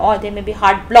that patient, or there may be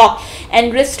heart block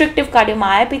and restrictive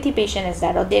cardiomyopathy patient is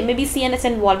that, or there may be CNS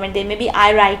involvement, there may be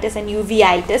iritis and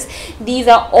uveitis. These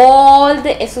are all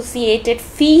the associated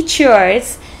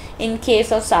features in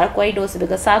case of sarcoidosis,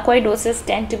 because sarcoidosis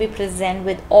tend to be present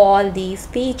with all these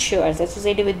features,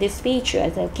 associated with these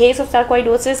features. The case of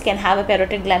sarcoidosis can have a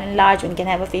parotid gland enlargement, can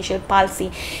have a facial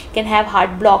palsy, can have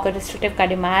heart block or restrictive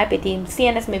cardiomyopathy.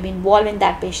 CNS may be involved in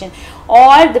that patient,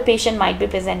 or the patient might be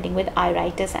presenting with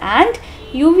iritis and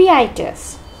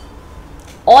uveitis.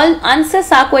 All answer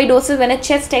sarcoidosis when a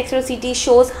chest X-ray or CT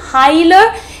shows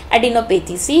hilar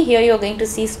adenopathy. See, here you are going to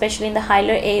see, especially in the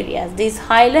hilar areas, this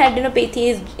hilar adenopathy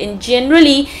is in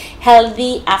generally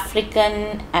healthy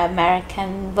African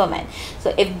American women.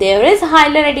 So if there is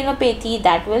hilar adenopathy,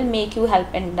 that will make you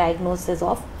help in diagnosis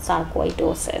of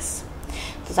sarcoidosis.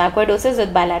 So sarcoidosis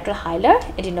with bilateral hilar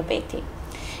adenopathy.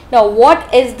 Now,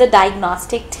 what is the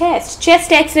diagnostic test? Chest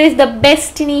X-ray is the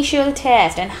best initial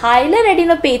test, and hilar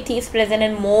adenopathy is present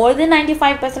in more than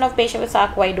 95% of patients with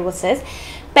sarcoidosis.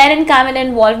 Parenchymal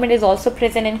involvement is also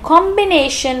present in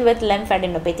combination with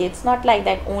lymphadenopathy. It's not like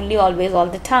that only always all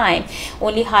the time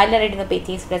only hilar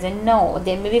adenopathy is present. No,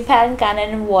 there may be parenchymal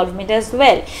involvement as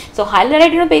well. So hilar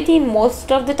adenopathy in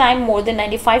most of the time, more than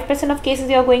 95% of cases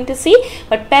you are going to see,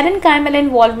 but parenchymal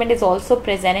involvement is also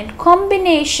present in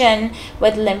combination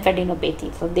with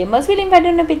lymphadenopathy. So there must be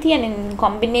lymphadenopathy, and in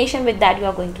combination with that you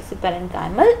are going to see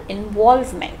parenchymal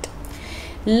involvement.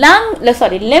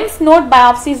 Lymph node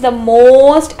biopsy is the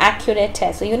most accurate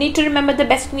test. So you need to remember the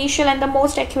best initial and the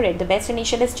most accurate. The best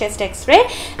initial is chest X-ray,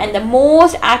 and the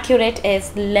most accurate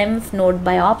is lymph node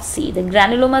biopsy. The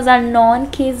granulomas are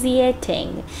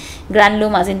non-caseating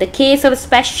granulomas. In the case of,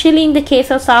 especially in the case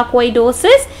of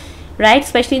sarcoidosis, right?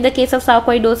 Especially in the case of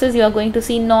sarcoidosis, you are going to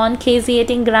see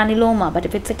non-caseating granuloma. But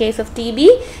if it's a case of TB,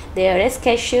 there is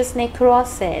caseous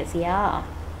necrosis. Yeah.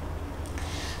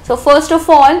 So first of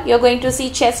all, you're going to see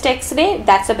chest X-ray,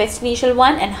 that's the best initial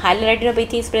one, and hilar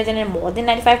adenopathy is present in more than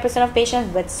 95% of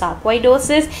patients with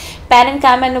sarcoidosis.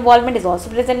 Parenchymal involvement is also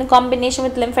present in combination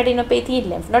with lymphadenopathy.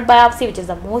 Lymph node biopsy, which is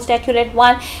the most accurate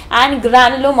one, and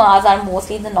granulomas are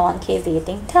mostly the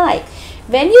non-caseating type.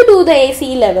 When you do the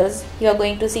ACE levels, you're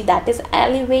going to see that is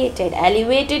elevated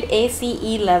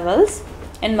ACE levels.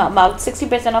 In about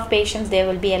 60% of patients, they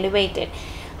will be elevated.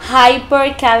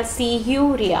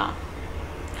 Hypercalciuria,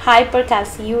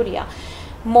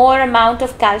 more amount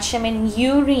of calcium in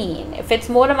urine. If it's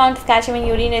more amount of calcium in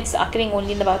urine, it's occurring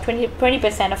only in about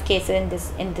 20% of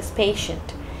cases in this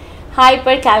patient.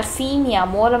 Hypercalcemia,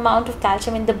 more amount of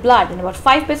calcium in the blood. In about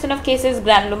 5% of cases,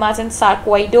 granulomas and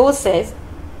sarcoidosis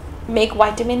make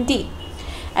vitamin D,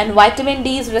 and vitamin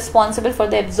D is responsible for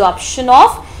the absorption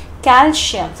of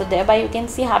calcium. So thereby you can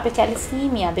see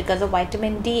hypercalcemia because of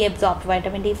vitamin D absorbed,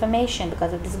 vitamin D formation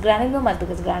because of this granulomas,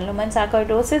 because granuloma and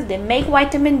sarcoidosis, they make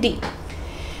vitamin D.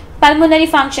 Pulmonary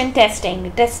function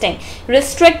testing,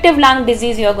 restrictive lung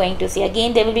disease you are going to see.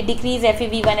 Again, there will be decreased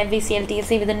FEV1 and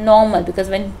VCLTC with the normal, because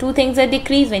when two things are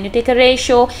decreased, when you take a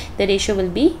ratio, the ratio will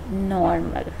be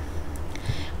normal.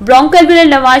 Bronchoalveolar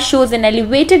lavage shows an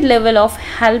elevated level of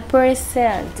helper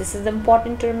cells. This is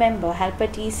important to remember, helper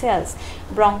T cells.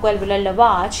 Bronchoalveolar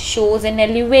lavage shows an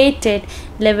elevated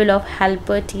level of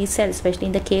helper T cells, especially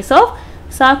in the case of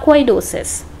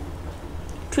sarcoidosis.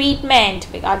 Treatment,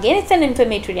 again it's an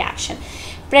inflammatory reaction.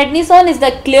 Prednisone is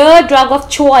the clear drug of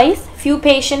choice. Few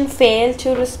patients fail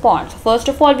to respond. So first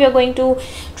of all, we are going to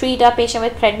treat our patient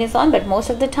with prednisone, but most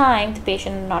of the time the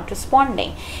patient is not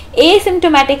responding.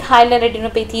 Asymptomatic hilar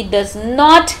adenopathy does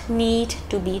not need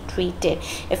to be treated.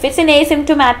 If it's an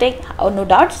asymptomatic, no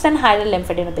doubt it's an hilar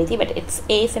lymphadenopathy, but it's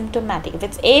asymptomatic. If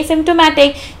it's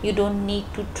asymptomatic, you don't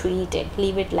need to treat it.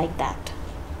 Leave it like that.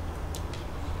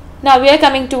 Now we are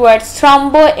coming towards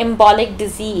thromboembolic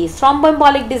disease.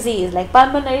 Thromboembolic disease like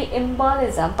pulmonary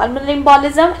embolism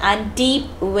and deep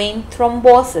vein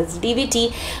thrombosis,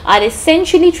 DVT, are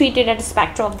essentially treated at a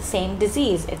spectrum of the same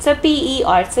disease. It's a PE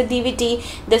or it's a DVT.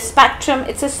 The spectrum,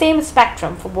 it's the same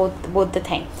spectrum for both the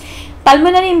thing.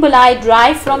 Pulmonary emboli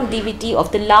derive from DVT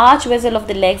of the large vessel of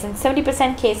the legs in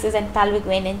 70% cases and pelvic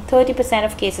vein in 30%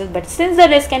 of cases. But since the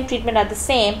risk and treatment are the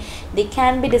same, they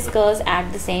can be discussed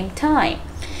at the same time.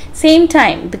 same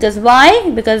time. Because why?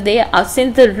 Because they are,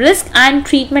 since the risk and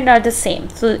treatment are the same.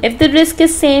 So if the risk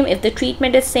is same, if the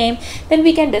treatment is same, then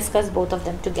we can discuss both of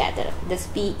them together, this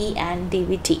PE and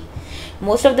DVT.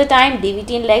 Most of the time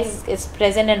DVT in legs is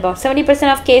present in about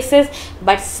 70% of cases,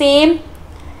 but same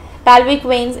pelvic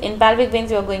veins, in pelvic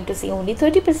veins you are going to see only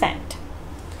 30%.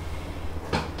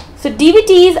 So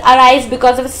DVTs arise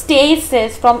because of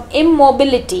stasis from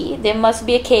immobility. There must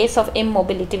be a case of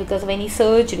immobility because of any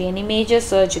surgery, any major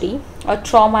surgery or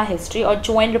trauma history or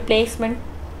joint replacement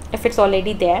if it's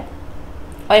already there,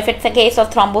 or if it's a case of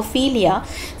thrombophilia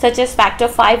such as factor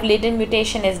V Leiden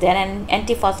mutation is there and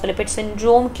antiphospholipid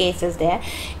syndrome case is there.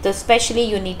 So especially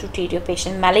you need to treat your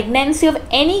patient. Malignancy of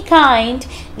any kind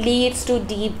leads to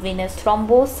deep venous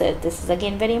thrombosis. This is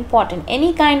again very important.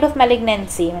 Any kind of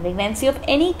malignancy of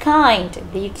any kind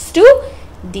leads to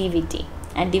DVT.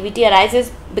 And DVT arises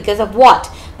because of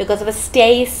what? Because of a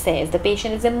stasis. The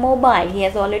patient is immobile. He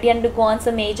has already undergone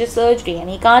some major surgery and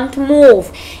he can't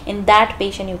move. In that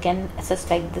patient, you can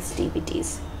suspect this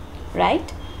DVTs,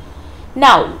 right?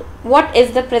 Now, what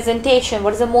is the presentation?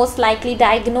 What is the most likely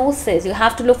diagnosis? You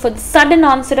have to look for the sudden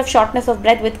onset of shortness of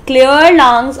breath with clear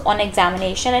lungs on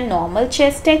examination and normal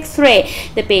chest X-ray.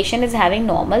 The patient is having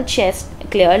normal chest,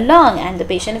 clear lung, and the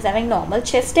patient is having normal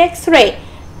chest X-ray.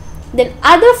 Then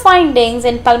other findings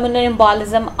in pulmonary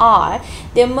embolism are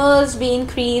there must be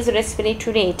increased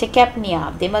respiratory rate,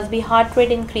 tachypnea, there must be heart rate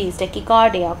increase,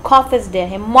 tachycardia, cough is there,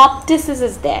 hemoptysis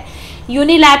is there,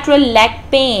 unilateral leg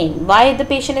pain. Why the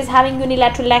patient is having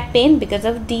unilateral leg pain? Because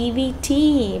of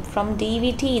DVT. From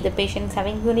DVT, the patient is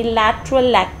having unilateral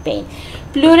leg pain.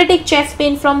 Pleuritic chest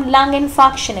pain from lung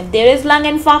infarction. If there is lung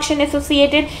infarction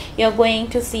associated, you are going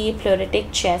to see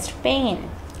pleuritic chest pain.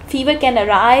 Fever can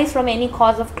arise from any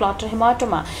cause of clot or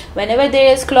hematoma. Whenever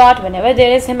there is clot, whenever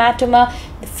there is hematoma,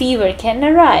 the fever can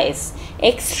arise.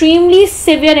 Extremely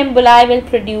severe emboli will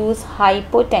produce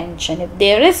hypotension. If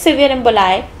there is severe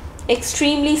emboli,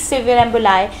 extremely severe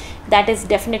emboli, that is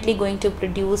definitely going to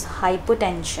produce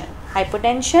hypotension.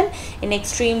 Hypotension in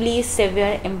extremely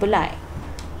severe emboli.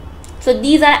 So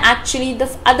these are actually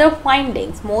the other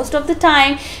findings. Most of the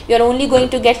time, you are only going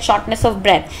to get shortness of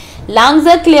breath. Lungs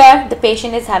are clear, the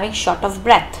patient is having short of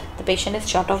breath. The patient is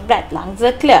short of breath, lungs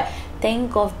are clear.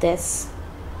 Think of this,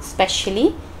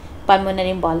 especially pulmonary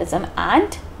embolism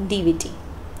and DVT.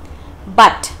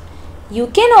 But you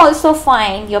can also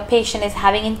find your patient is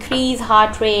having increased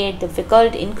heart rate,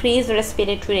 difficult increased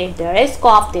respiratory rate, there is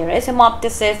cough, there is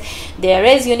hemoptysis, there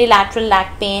is unilateral leg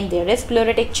pain, there is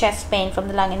pleuritic chest pain from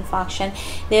the lung infarction,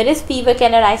 there is fever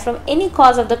can arise from any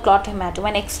cause of the clot hematoma,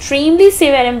 and extremely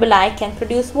severe emboli can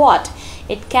produce what?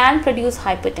 It can produce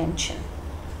hypertension.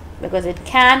 Because it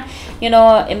can,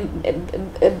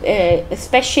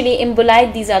 especially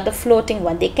emboli, these are the floating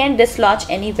one. They can dislodge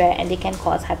anywhere and they can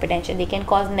cause hypertension. They can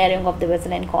cause narrowing of the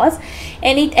vessel and cause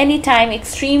any time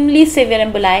extremely severe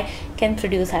emboli can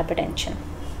produce hypertension.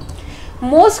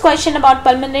 Most question about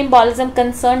pulmonary embolism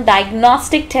concern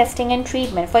diagnostic testing and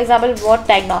treatment. For example, what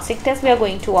diagnostic test we are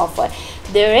going to offer?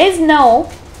 There is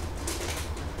no.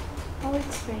 Oh,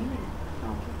 it's raining.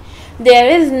 There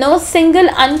is no single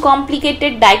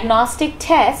uncomplicated diagnostic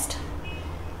test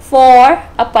for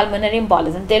a pulmonary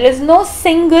embolism. There is no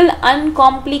single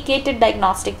uncomplicated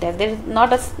diagnostic test. There is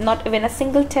not even a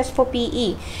single test for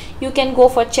PE. You can go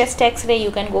for chest X-ray,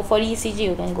 you can go for ECG,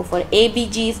 you can go for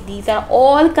ABGs. These are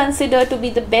all considered to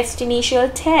be the best initial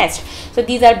test. So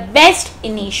these are best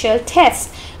initial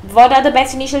tests. What are the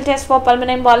best initial tests for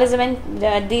pulmonary embolism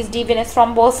and these deep venous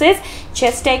thrombosis?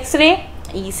 Chest X-ray,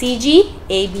 ECG,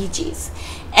 ABGs.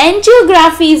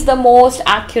 Angiography is the most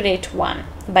accurate one,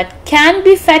 but can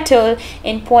be fatal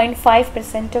in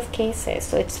 0.5% of cases.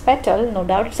 So it's fatal, no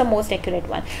doubt it's the most accurate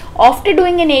one. After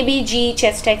doing an ABG,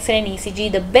 chest X-ray and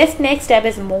ECG, the best next step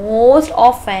is most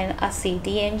often a CT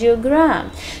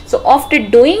angiogram. So after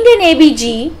doing an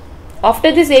ABG,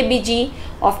 after this ABG,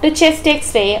 after chest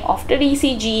X-ray, after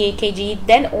ECG, AKG,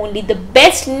 then only the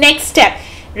best next step.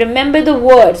 Remember the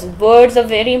words. Words are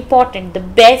very important. The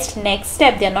best next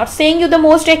step. They are not saying you the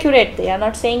most accurate. They are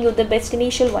not saying you the best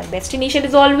initial one. Best initial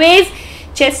is always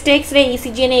chest X-ray,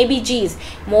 ECG and ABGs.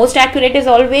 Most accurate is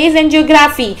always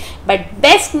angiography. But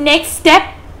best next step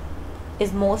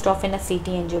is most often a CT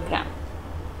angiogram.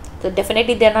 So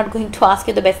definitely they are not going to ask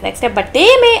you the best next step, but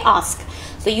they may ask.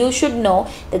 So you should know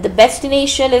that the best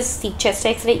initial is chest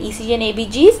X-ray, ECG and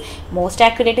ABGs. Most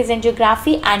accurate is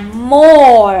angiography, and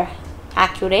more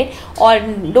accurate, or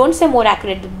don't say more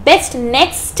accurate, the best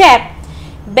next step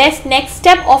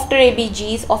after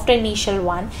ABGs, after initial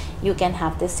one, you can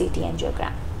have the CT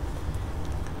angiogram.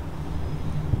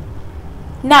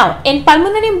 Now, in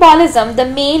pulmonary embolism, the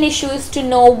main issue is to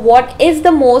know what is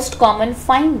the most common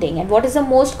finding and what is the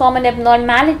most common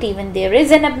abnormality when there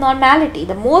is an abnormality.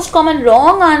 The most common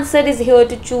wrong answer is here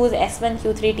to choose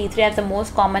S1Q3T3 as the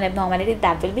most common abnormality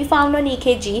that will be found on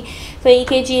EKG. So,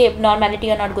 EKG abnormality,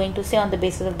 you are not going to say on the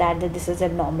basis of that this is a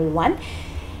normal one.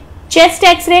 Chest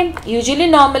X-ray, usually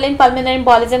normal in pulmonary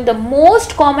embolism. The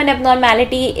most common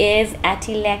abnormality is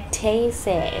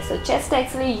atelectasis. So chest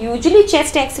X-ray, usually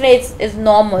chest X-ray is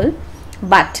normal,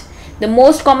 but the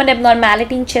most common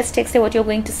abnormality in chest X-ray, what you're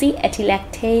going to see,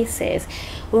 atelectasis.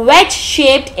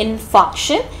 Wedge-shaped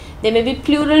infarction. There may be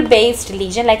pleural-based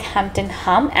lesion like Hampton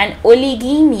Hum and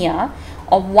oligemia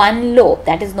of one lobe,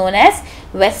 that is known as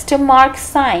Westermarck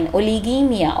sign.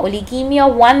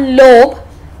 Oligemia one lobe,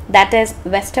 that is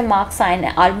Westermarck sign,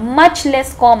 are much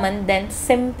less common than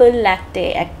simple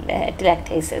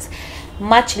atelectasis.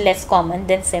 Much less common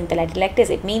than simple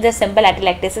atelectasis. It means that simple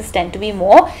atelectasis tend to be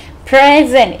more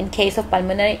present in case of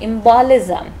pulmonary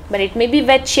embolism. But it may be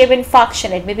wedge-shaped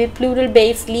infarction, it may be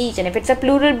pleural-based lesion. If it's a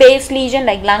pleural-based lesion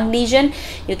like lung lesion,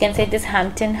 you can say this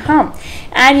Hampton Hum.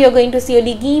 And you're going to see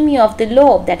oligemia of the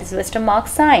lobe, that is Westermarck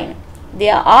sign. They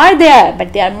are there,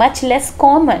 but they are much less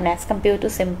common as compared to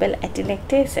simple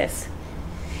atelectasis.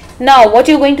 Now, what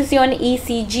you're going to see on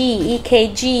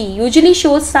EKG usually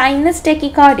shows sinus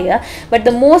tachycardia, but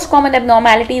the most common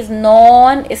abnormality is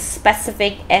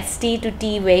non-specific ST to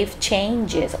T wave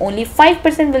changes. Only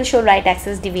 5% will show right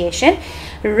axis deviation,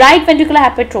 right ventricular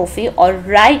hypertrophy, or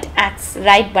right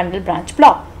bundle branch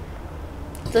block.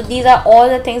 So these are all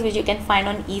the things which you can find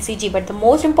on ECG, but the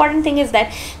most important thing is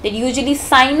that usually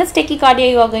sinus tachycardia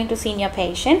you are going to see in your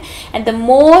patient, and the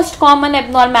most common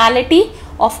abnormality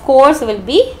of course will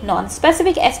be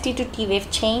non-specific ST to T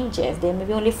wave changes. There may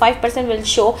be only 5% will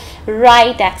show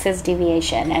right axis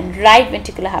deviation and right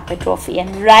ventricular hypertrophy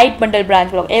and right bundle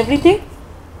branch block. Everything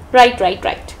right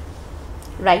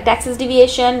axis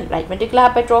deviation, right ventricular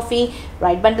hypertrophy,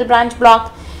 right bundle branch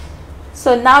block.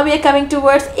 So now we are coming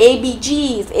towards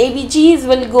ABGs. ABGs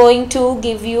will going to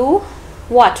give you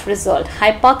what result?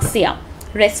 Hypoxia,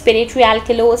 respiratory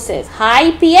alkalosis,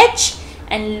 high pH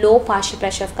and low partial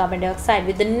pressure of carbon dioxide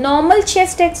with the normal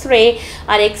chest X-ray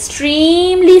are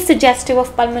extremely suggestive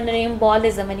of pulmonary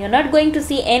embolism, and you're not going to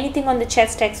see anything on the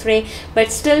chest X-ray,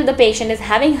 but still the patient is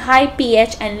having high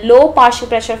pH and low partial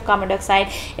pressure of carbon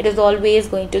dioxide. It is always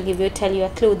going to tell you a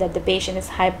clue that the patient is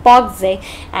hypoxic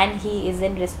and he is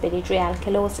in respiratory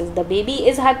alkalosis. The baby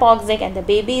is hypoxic and the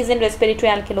baby is in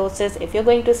respiratory alkalosis. If you're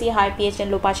going to see high pH and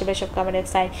low partial pressure of carbon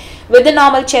dioxide with the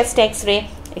normal chest X-ray,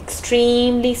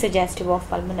 extremely suggestive of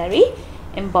pulmonary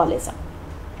embolism.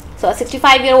 So a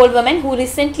 65-year-old woman who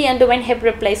recently underwent hip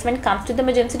replacement comes to the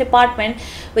emergency department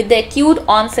with the acute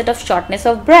onset of shortness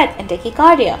of breath and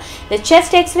tachycardia. The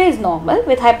chest X-ray is normal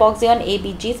with hypoxia on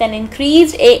ABGs and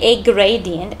increased AA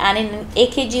gradient and in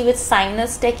AKG with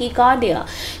sinus tachycardia.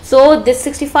 So this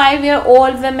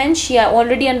 65-year-old woman, she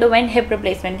already underwent hip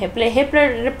replacement. Hip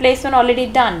replacement already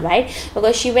done, right?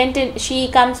 Because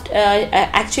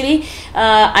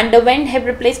underwent hip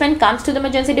replacement, comes to the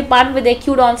emergency department with the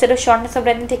acute onset of shortness of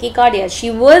breath and tachycardia. She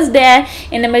was there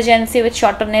in emergency with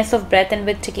shortness of breath and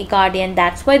with tachycardia, and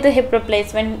that's why the hip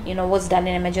replacement was done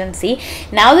in emergency.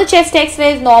 Now the chest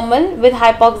X-ray is normal with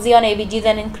hypoxia on ABGs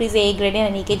and increased AA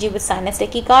gradient and EKG with sinus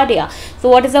tachycardia. So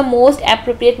what is the most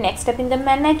appropriate next step in the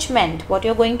management? What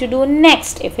you're going to do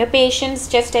next? If your patient's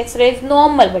chest X-ray is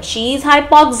normal but she is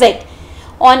hypoxic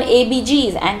on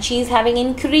ABGs and she is having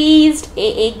increased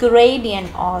AA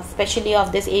gradient, or especially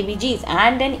of this ABGs,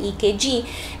 and an EKG,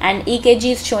 and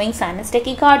EKG is showing sinus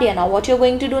tachycardia. Now what you're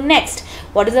going to do next?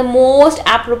 What is the most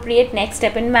appropriate next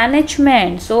step in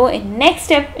management? So in next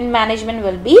step in management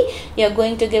will be, you're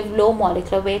going to give low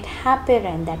molecular weight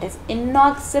heparin, that is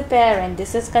enoxaparin.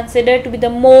 This is considered to be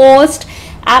the most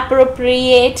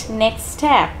appropriate next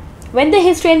step. When the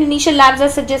history and initial labs are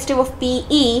suggestive of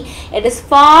PE, it is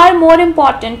far more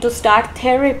important to start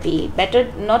therapy.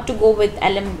 Better not to go with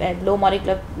low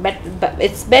molecular, but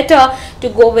it's better to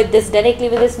go with this directly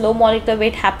with this low molecular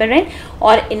weight heparin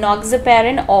or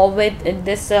enoxaparin, or with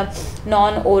this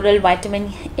non-oral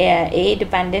vitamin A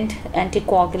dependent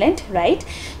anticoagulant, right?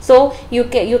 So you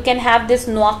can have this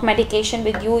NOAC medication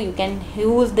with you. You can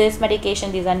use this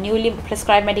medication. These are newly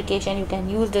prescribed medication. You can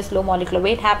use this low molecular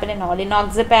weight heparin or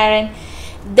enoxaparin.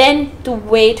 Then to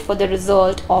wait for the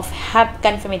result of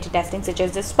confirmatory testing such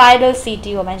as the spiral CT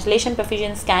or ventilation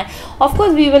perfusion scan. Of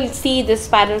course, we will see this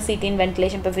spiral CT and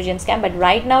ventilation perfusion scan, but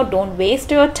right now don't waste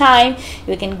your time.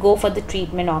 You can go for the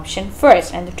treatment option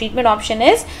first, and the treatment option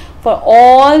is for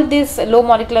all this low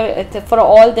molecular, for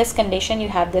all this condition, you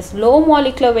have this low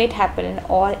molecular weight heparin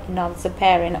or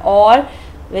enoxaparin or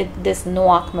with this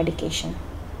NOAC medication.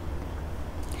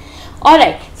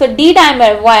 Alright, so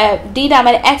D-dimer, why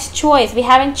D-dimer X choice, we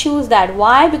haven't choose that.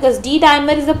 Why? Because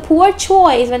D-dimer is a poor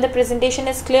choice when the presentation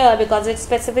is clear, because its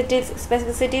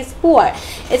specificity is poor.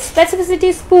 Its specificity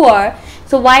is poor,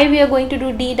 so why we are going to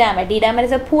do D-dimer? D-dimer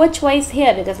is a poor choice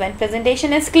here, because when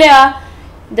presentation is clear,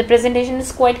 the presentation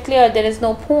is quite clear, there is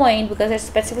no point because its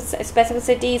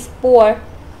specificity is poor.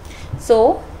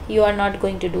 So you are not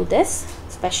going to do this,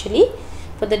 especially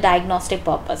for the diagnostic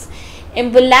purpose.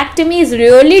 Embolectomy is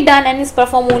rarely done and is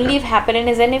performed only if heparin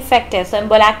is ineffective. So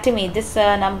embolectomy, this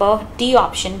number D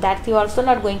option, that you are also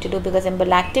not going to do, because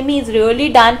embolectomy is rarely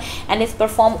done and is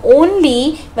performed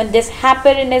only when this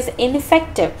heparin is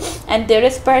ineffective and there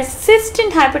is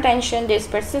persistent hypertension, there is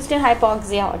persistent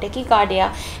hypoxia or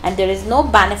tachycardia, and there is no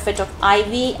benefit of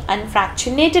IV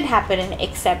unfractionated heparin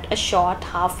except a short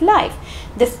half-life.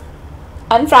 This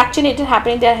unfractionated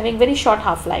heparin, they are having very short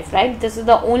half-life, right? This is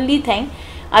the only thing.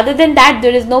 Other than that,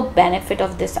 there is no benefit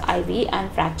of this IV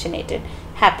unfractionated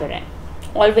heparin.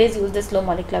 Always use this low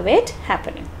molecular weight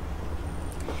heparin.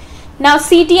 Now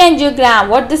CT angiogram,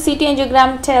 what the CT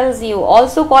angiogram tells you,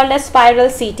 also called as spiral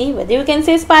CT, whether you can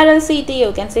say spiral CT,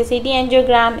 you can say CT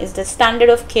angiogram, is the standard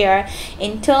of care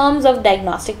in terms of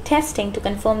diagnostic testing to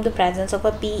confirm the presence of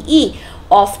a PE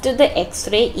after the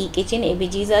X-ray, EKG and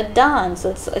ABGs are done. So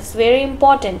it's very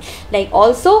important. Like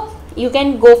also you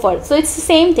can go for, so it's the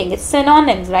same thing, it's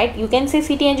synonyms, right? You can say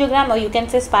CT angiogram or you can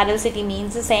say spiral CT,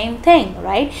 means the same thing,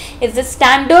 right? It's the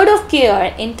standard of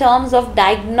care in terms of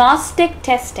diagnostic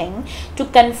testing to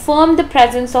confirm the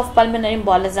presence of pulmonary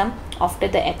embolism after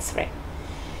the X-ray.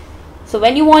 So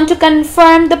when you want to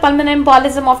confirm the pulmonary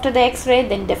embolism after the X-ray,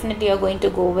 then definitely you are going to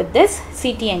go with this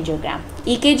CT angiogram.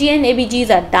 EKG and ABGs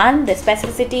are done. The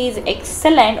specificity is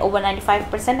excellent, over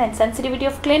 95%, and sensitivity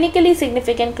of clinically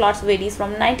significant clots varies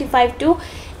from 95 to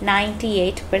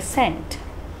 98%.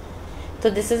 So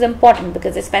this is important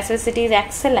because the specificity is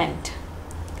excellent.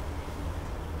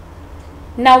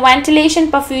 Now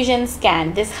ventilation perfusion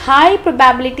scan. This high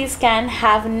probability scan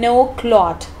have no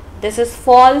clot. This is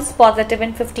false positive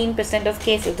in 15% of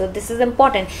cases. So this is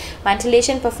important.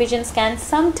 Ventilation perfusion scan,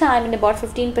 sometime in about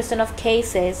 15% of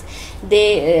cases,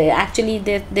 they actually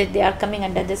they are coming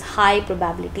under this high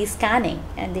probability scanning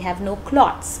and they have no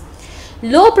clots.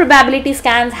 Low probability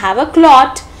scans have a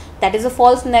clot, that is a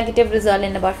false negative result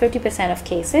in about 50% of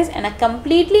cases, and a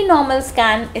completely normal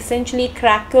scan essentially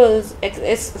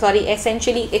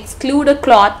essentially exclude a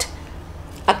clot.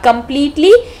 A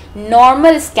completely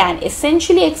normal scan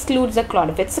essentially excludes a clot.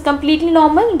 If it's a completely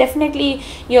normal, definitely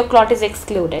your clot is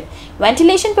excluded.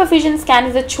 Ventilation perfusion scan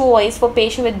is a choice for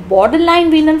patient with borderline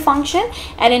renal function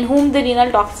and in whom the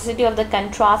renal toxicity of the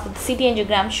contrast with CT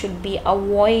angiogram should be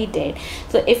avoided.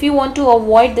 So if you want to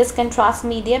avoid this contrast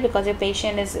media because your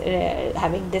patient is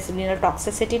having this renal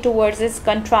toxicity towards this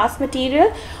contrast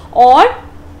material, or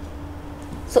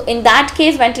so in that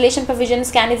case, ventilation perfusion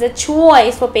scan is a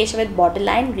choice for patient with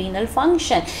borderline renal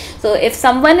function. So if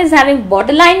someone is having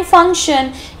borderline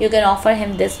function, you can offer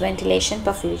him this ventilation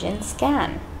perfusion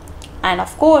scan. And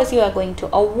of course, you are going to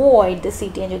avoid the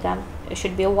CT angiogram. It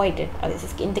should be avoided. This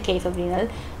is in the case of renal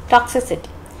toxicity.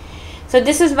 So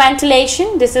this is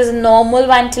ventilation, this is normal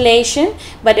ventilation,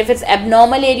 but if it's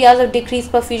abnormal areas of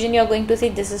decreased perfusion, you're going to see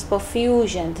this is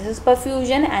perfusion. This is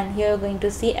perfusion, and here you're going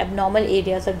to see abnormal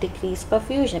areas of decreased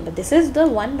perfusion, but this is the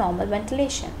one normal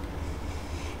ventilation.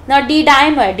 Now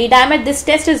D-dimer. D-dimer, this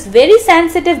test is very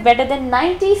sensitive, better than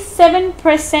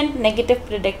 97% negative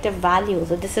predictive value.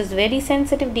 So this is very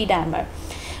sensitive D-dimer,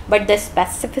 but the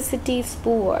specificity is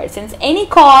poor, since any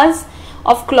cause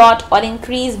of clot or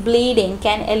increased bleeding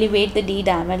can elevate the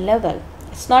D-dimer level.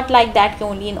 It's not like that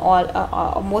only in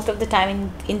all most of the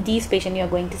time in these patients you are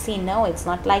going to see. No, it's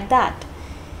not like that.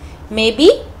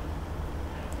 Maybe,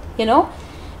 you know,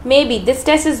 maybe this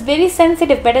test is very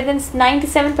sensitive, better than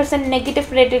 97% negative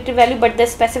predictive value, but the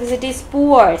specificity is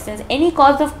poor, since any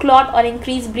cause of clot or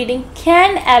increased bleeding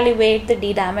can elevate the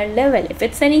D-dimer level. If there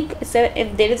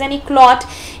is any clot,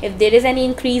 if there is any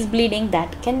increased bleeding,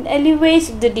 that can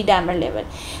elevate the D-dimer level.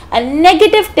 A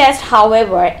negative test,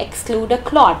 however, exclude a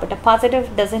clot, but a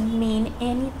positive doesn't mean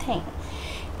anything.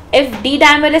 If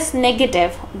D-dimer is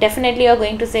negative, definitely you are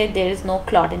going to say there is no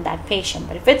clot in that patient,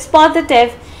 but if it's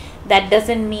positive, that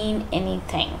doesn't mean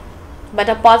anything. But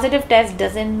a positive test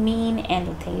doesn't mean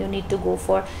anything. You need to go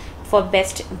for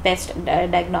best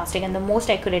diagnostic and the most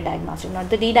accurate diagnostic, not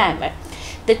the D-dimer.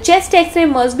 The chest X-ray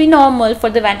must be normal for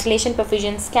the ventilation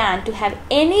perfusion scan to have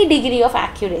any degree of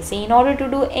accuracy. In order to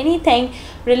do anything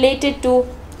related to,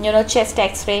 you know, chest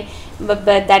X-ray, but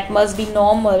that must be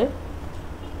normal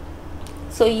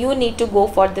So you need to go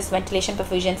for this ventilation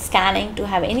perfusion scanning to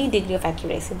have any degree of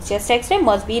accuracy. The chest x-ray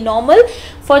must be normal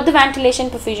for the ventilation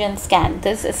perfusion scan.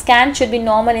 This scan should be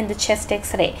normal in the chest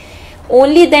x-ray.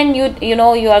 Only then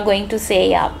you are going to say,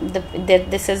 yeah,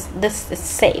 this is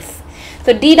safe.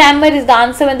 So D-dimer is the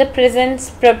answer when the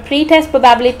pre-test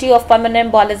probability of pulmonary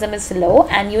embolism is low,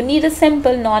 and you need a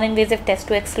simple non-invasive test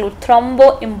to exclude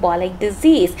thromboembolic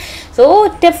disease. So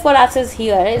tip for us is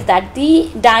here is that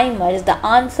D-dimer is the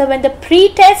answer when the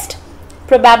pre-test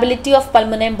probability of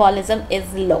pulmonary embolism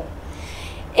is low.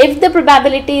 If the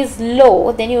probability is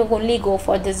low, then you only go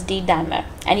for this D-dimer,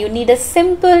 and you need a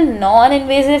simple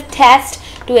non-invasive test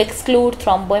to exclude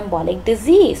thromboembolic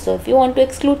disease. So if you want to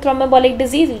exclude thromboembolic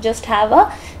disease, you just have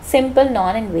a simple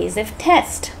non-invasive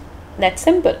test. That's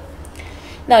simple.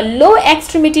 Now, low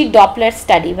extremity Doppler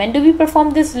study. When do we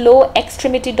perform this low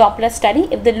extremity Doppler study?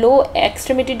 If the low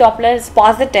extremity Doppler is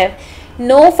positive,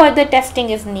 no further testing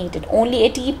is needed. Only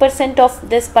 80% of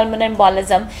this pulmonary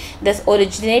embolism this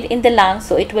originate in the lungs,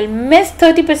 so it will miss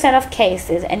 30% of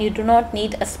cases, and you do not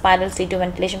need a spiral CT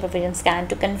ventilation perfusion scan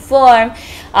to confirm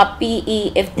a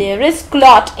PE if there is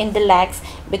clot in the legs,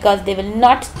 because they will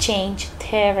not change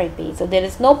therapy. So there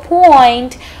is no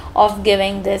point of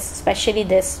giving this, especially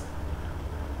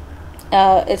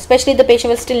the patient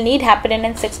will still need heparin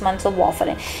and 6 months of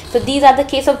warfarin. So these are the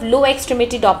case of low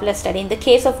extremity Doppler study. In the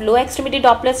case of low extremity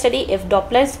Doppler study, if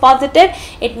Doppler is positive,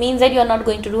 it means that you are not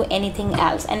going to do anything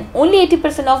else, and only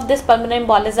 80% of this pulmonary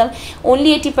embolism,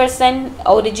 only 80%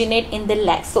 originate in the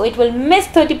legs, so it will miss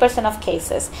 30% of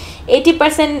cases.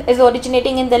 80% is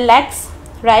originating in the legs,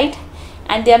 right,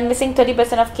 and they are missing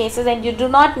 30% of cases, and you do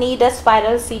not need a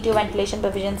spiral CT ventilation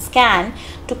perfusion scan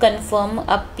to confirm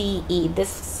a PE. This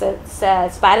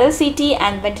spiral CT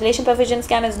and ventilation perfusion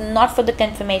scan is not for the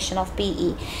confirmation of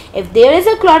PE. If there is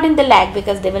a clot in the leg,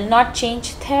 because they will not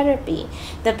change therapy,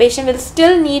 the patient will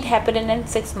still need heparin and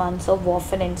 6 months of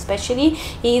warfarin, especially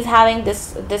he is having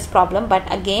this problem. But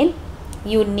again,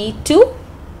 you need to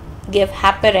give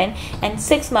heparin and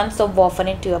 6 months of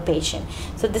warfarin to your patient.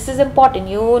 So this is important.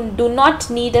 You do not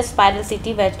need a spiral CT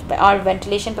or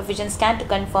ventilation perfusion scan to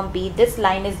confirm PE. This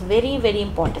line is very, very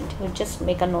important. You just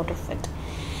make a note of it.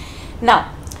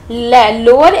 Now,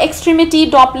 lower extremity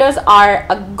Dopplers are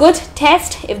a good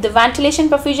test if the ventilation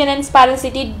perfusion and spiral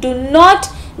CT do not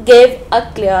give a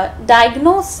clear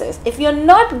diagnosis. If you're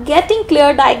not getting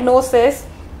clear diagnosis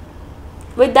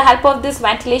with the help of this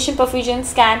ventilation perfusion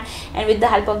scan and with the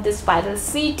help of this spiral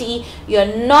CT, you're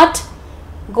not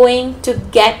going to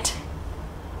get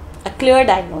a clear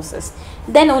diagnosis.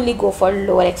 Then only go for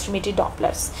lower extremity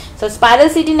Dopplers. So spiral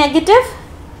CT negative,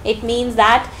 it means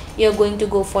that you're going to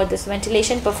go for this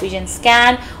ventilation perfusion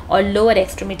scan or lower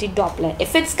extremity Doppler.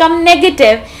 If it's come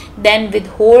negative, then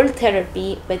withhold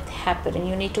therapy with heparin.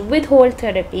 You need to withhold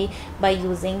therapy by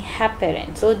using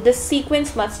heparin. So this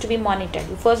sequence must be monitored.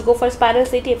 You first go for spiral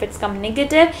CT. If it's come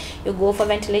negative, you go for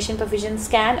ventilation perfusion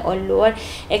scan or lower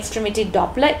extremity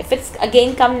Doppler. If it's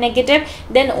again come negative,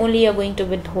 then only you're going to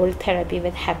withhold therapy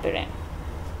with heparin.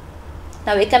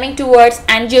 Now we're coming towards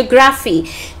angiography,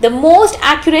 the most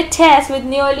accurate test with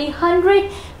nearly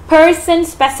 100%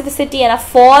 specificity and a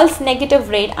false negative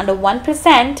rate under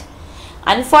 1%.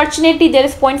 Unfortunately, there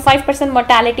is 0.5%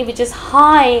 mortality, which is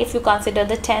high if you consider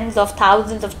the tens of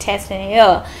thousands of tests in a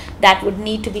year that would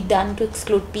need to be done to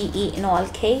exclude PE in all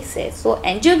cases. So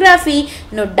angiography,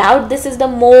 no doubt this is the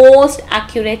most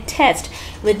accurate test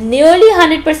with nearly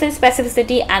 100%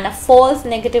 specificity and a false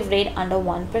negative rate under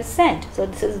 1%. So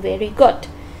this is very good.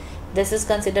 This is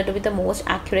considered to be the most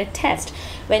accurate test.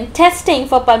 When testing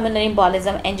for pulmonary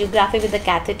embolism, angiography with the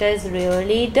catheter is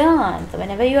rarely done. So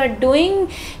whenever you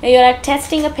are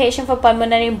testing a patient for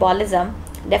pulmonary embolism,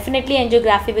 definitely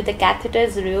angiography with the catheter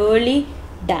is rarely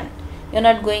done. You're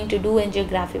not going to do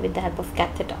angiography with the help of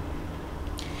catheter.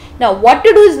 Now, what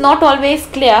to do is not always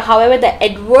clear. However, the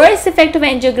adverse effect of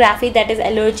angiography, that is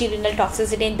allergy, renal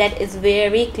toxicity, that is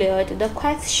very clear to the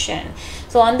question.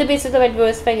 So, on the basis of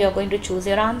adverse effect, you are going to choose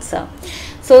your answer.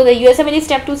 So, the USMLE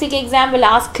Step 2 CK exam will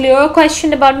ask clear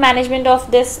question about management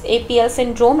of this APL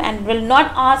syndrome and will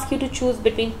not ask you to choose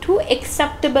between two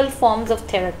acceptable forms of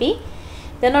therapy.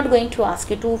 They are not going to ask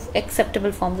you two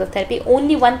acceptable forms of therapy,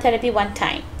 only one therapy, one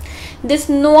time. This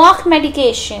NOAC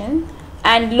medication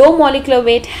and low molecular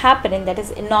weight heparin, that is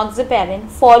enoxaparin,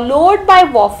 followed by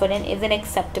warfarin, is an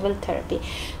acceptable therapy.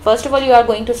 First of all, you are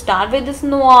going to start with this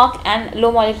NOAC and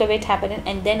low molecular weight heparin,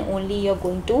 and then only you are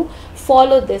going to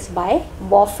follow this by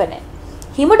warfarin.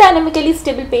 Hemodynamically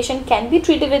stable patient can be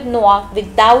treated with NOAC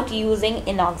without using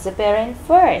enoxaparin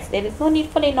first. There is no need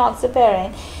for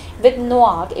enoxaparin with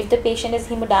NOAC if the patient is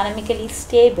hemodynamically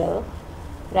stable,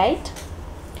 right?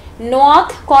 NOAC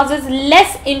causes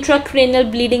less intracranial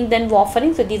bleeding than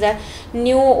warfarin. So these are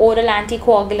new oral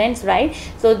anticoagulants, right?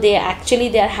 So they are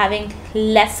having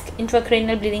less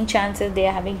intracranial bleeding chances. They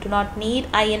are do not need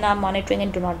INR monitoring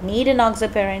and do not need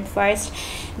enoxaparin first.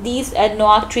 These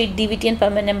NOAC treat DVT and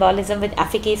pulmonary embolism with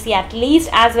efficacy at least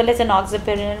as well as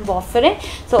enoxaparin and warfarin.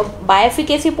 So by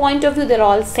efficacy point of view, they're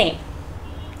all same.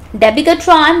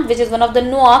 Dabigatran, which is one of the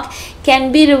NOAC,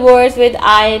 can be reversed with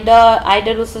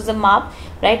idarucizumab.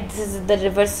 Right, this is the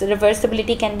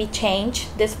reversibility can be changed.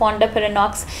 This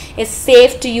fondaparinux is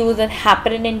safe to use in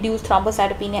heparin-induced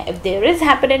thrombocytopenia. If there is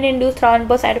heparin-induced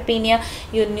thrombocytopenia,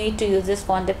 you need to use this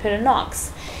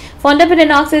fondaparinux.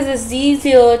 Fondaparinux is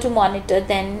easier to monitor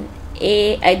than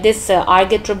this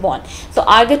argatroban. So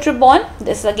argatroban,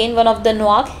 this is again one of the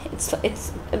NOAC.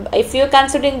 It's if you're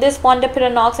considering this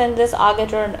fondaparinux and this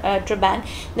argatroban,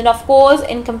 then of course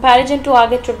in comparison to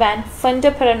argatroban,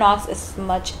 fondaparinux is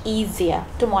much easier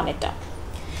to monitor.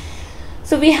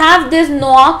 So we have this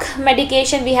NOAC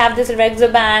medication, we have this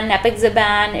Rexaban,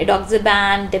 Apixaban,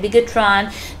 Edoxaban,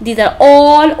 Dabigatran. These are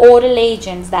all oral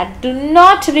agents that do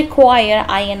not require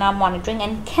INR monitoring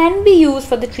and can be used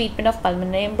for the treatment of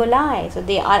pulmonary emboli. So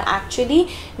they are actually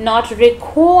not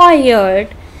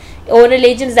required oral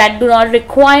agents that do not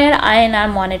require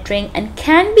INR monitoring and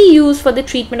can be used for the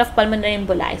treatment of pulmonary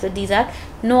emboli. So these are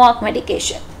NOAC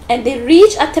medication. And they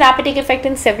reach a therapeutic effect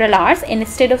in several hours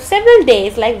instead of several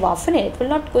days like warfarin. It will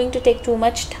not going to take too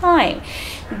much time,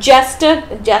 just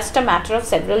a matter of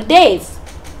several days.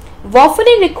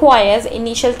 Warfarin requires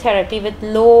initial therapy with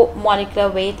low molecular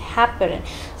weight heparin.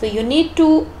 So you need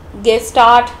to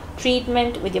start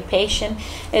treatment with your patient.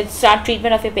 Start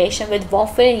treatment of your patient with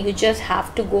warfarin. You just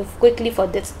have to go quickly for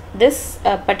this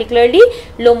particularly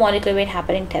low molecular weight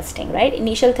heparin testing, right?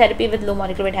 Initial therapy with low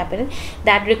molecular weight heparin,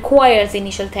 that requires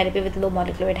initial therapy with low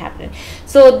molecular weight heparin.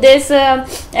 So this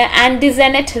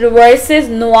antizenet reverses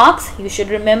NOACs. You should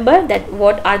remember that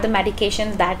what are the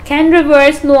medications that can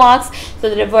reverse NOACs. So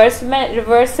the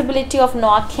reversibility of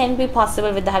NOAC can be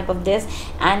possible with the help of this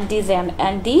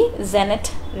antizenet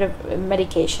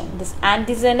medication. This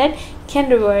antizenet can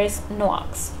reverse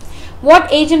NOACs.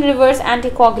 What agent reverse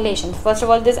anticoagulation? First of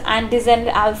all, this antizenet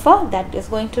alpha, that is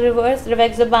going to reverse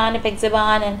Rexaban,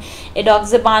 Apixaban and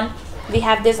Edoxaban. We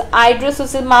have this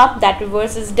idarucizumab that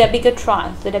reverses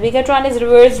dabigatran. So dabigatran is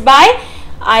reversed by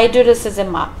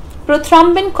idarucizumab.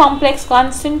 Prothrombin complex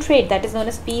concentrate, that is known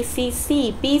as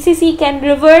PCC. PCC can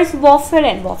reverse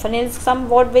warfarin. Warfarin is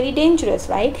somewhat very dangerous,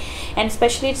 right? And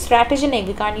especially it's teratogenic.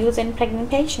 We can't use in pregnant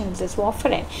patients, it's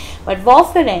warfarin. But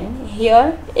warfarin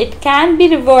here, it can be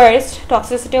reversed.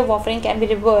 Toxicity of warfarin can be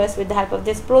reversed with the help of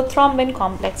this prothrombin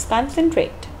complex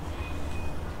concentrate.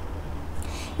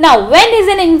 Now, when is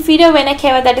an inferior vena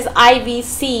cava, that is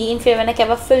IVC, inferior vena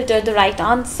cava filter, the right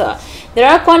answer? There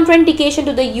are contraindications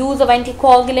to the use of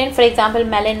anticoagulant, for example,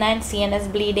 melena and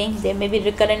CNS bleeding. There may be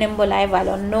recurrent emboli while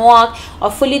on NOAC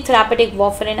or fully therapeutic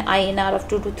warfarin INR of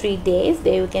 2 to 3 days.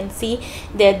 There you can see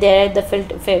that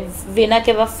the vena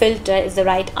cava filter is the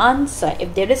right answer.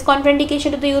 If there is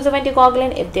contraindication to the use of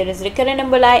anticoagulant, if there is recurrent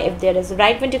emboli, if there is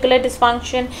right ventricular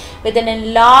dysfunction with an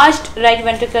enlarged right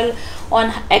ventricle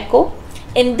on echo,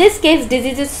 in this case,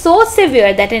 disease is so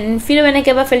severe that an inferior vena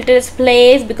cava filter is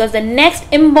placed because the next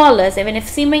embolus, even if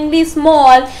seemingly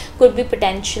small, could be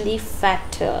potentially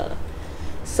fatal.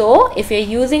 So, if you're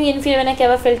using inferior vena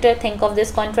cava filter, think of this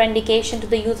contraindication to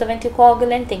the use of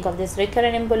anticoagulant. Think of this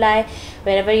recurrent emboli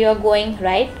wherever you are going,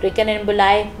 right? Recurrent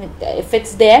emboli, if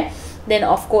it's there, then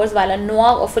of course while on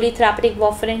NOAC or fully therapeutic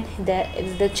warfarin,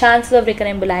 the chances of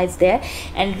recurrent emboli is there.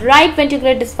 And right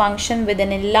ventricular dysfunction with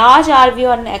an enlarged RV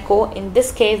or an echo, in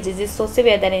this case this is so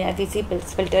severe that an IVC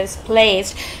filter is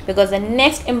placed because the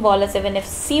next embolus, even if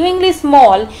seemingly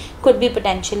small, could be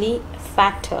potentially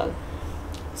fatal.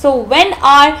 So when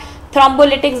are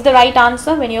thrombolytics the right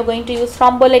answer? When you're going to use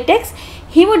thrombolytics,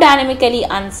 hemodynamically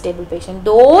unstable patient,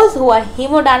 those who are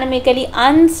hemodynamically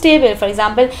unstable, for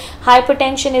example,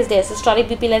 hypertension is there, systolic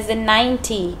BP less than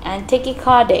 90 and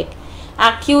tachycardic,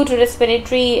 acute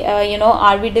respiratory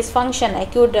RV dysfunction,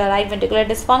 acute right ventricular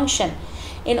dysfunction.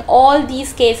 In all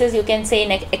these cases, you can say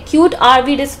in acute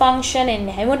RV dysfunction, in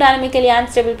hemodynamically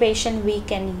unstable patient, we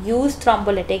can use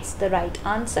thrombolytics, the right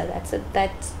answer.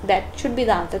 That should be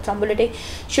the answer. Thrombolytic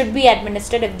should be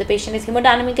administered if the patient is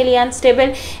hemodynamically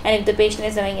unstable and if the patient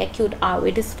is having acute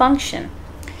RV dysfunction.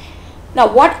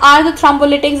 Now, what are the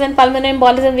thrombolytics in pulmonary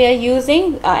embolism we are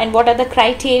using and what are the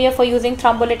criteria for using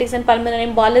thrombolytics in pulmonary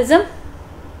embolism?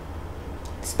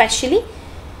 Especially,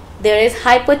 there is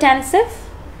hypertensive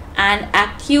and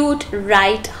acute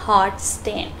right heart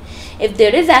strain. If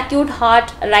there is acute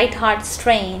right heart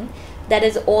strain, that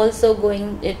is also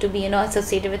going to be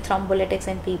associated with thrombolytics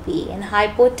and PPE, and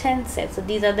hypotensive. So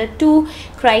these are the two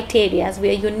criteria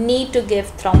where you need to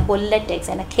give thrombolytics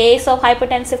in a case of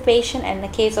hypotensive patient and in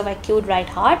a case of acute right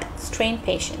heart strain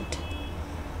patient.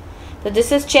 So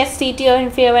this is chest CT or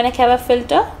inferior vena cava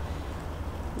filter.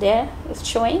 There is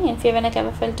showing inferior vena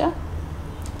cava filter.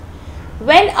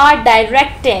 When are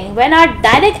direct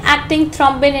acting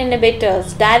thrombin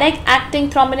inhibitors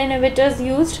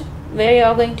used, where you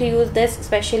are going to use this,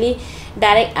 especially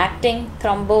direct acting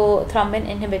thrombin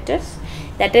inhibitors,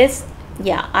 that is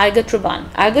argatroban.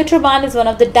 Argatroban is one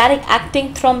of the direct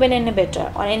acting thrombin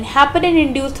inhibitor. Or in heparin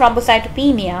induced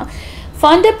thrombocytopenia,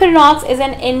 fondaparinux is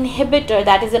an inhibitor,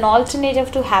 that is an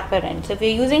alternative to heparin. So if you're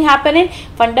using heparin,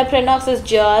 fondaparinux is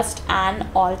just an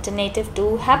alternative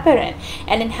to heparin.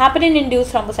 And in heparin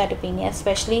induced thrombocytopenia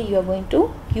especially, you are going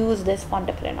to use this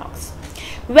fondaparinux.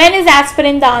 When is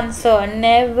aspirin the answer?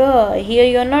 Never. Here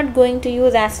you are not going to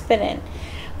use aspirin.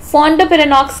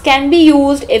 Fondaparinux can be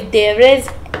used if there is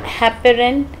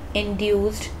heparin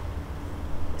induced,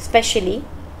 especially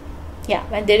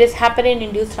when there is heparin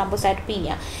induced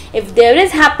thrombocytopenia. If there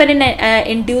is heparin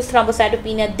induced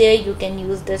thrombocytopenia, there you can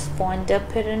use this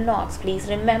fondaparinux. Please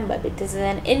remember that this is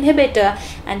an inhibitor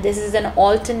and this is an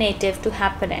alternative to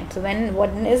heparin. So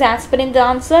when is aspirin the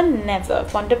answer? Never.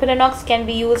 Fondaparinux can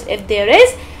be used if there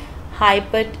is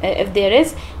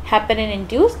heparin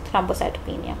induced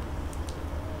thrombocytopenia.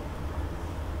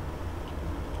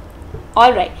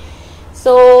 Alright,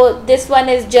 so this one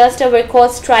is just a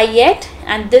varicose triad,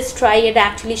 and this triad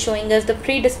actually showing us the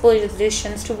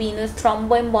predispositions to venous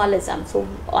thromboembolism. So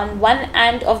on one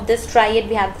end of this triad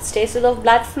we have the stasis of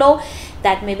blood flow,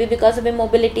 that may be because of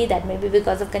immobility, that may be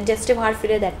because of congestive heart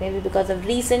failure, that may be because of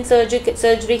recent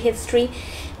surgery history.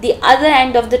 The other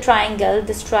end of the triangle,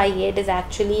 this triad, is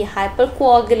actually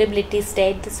hypercoagulability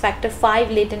state, this factor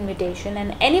 5 latent mutation,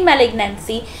 and any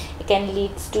malignancy can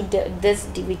lead to this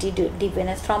DVT, deep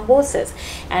venous thrombosis.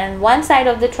 And on one side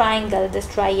of the triangle, this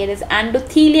triad is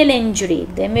endothelial injury.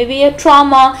 There may be a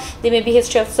trauma, there may be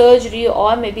history of surgery,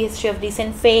 or maybe history of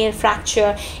recent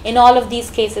fracture. In all of these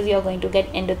cases, you are going to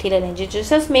get endothelial injury.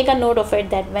 Just make a note of it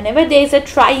that whenever there is a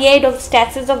triad of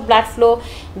stasis of blood flow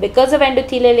because of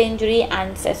endothelial injury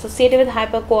and associated with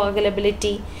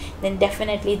hypercoagulability, then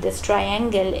definitely this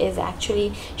triangle is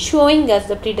actually showing us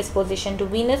the predisposition to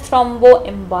venous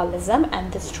thromboembolism,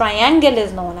 and this triangle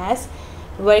is known as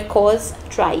varicose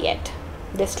triad.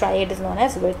 This triad is known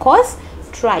as varicose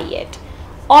triad.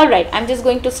 Alright, I'm just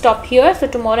going to stop here. So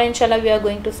tomorrow inshallah we are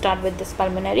going to start with this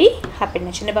pulmonary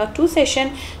hypertension. In about 2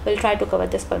 sessions we'll try to cover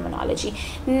this pulmonology.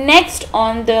 Next,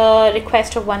 on the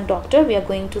request of one doctor, we are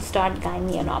going to start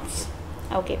gynae and obs.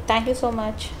 Okay, thank you so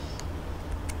much.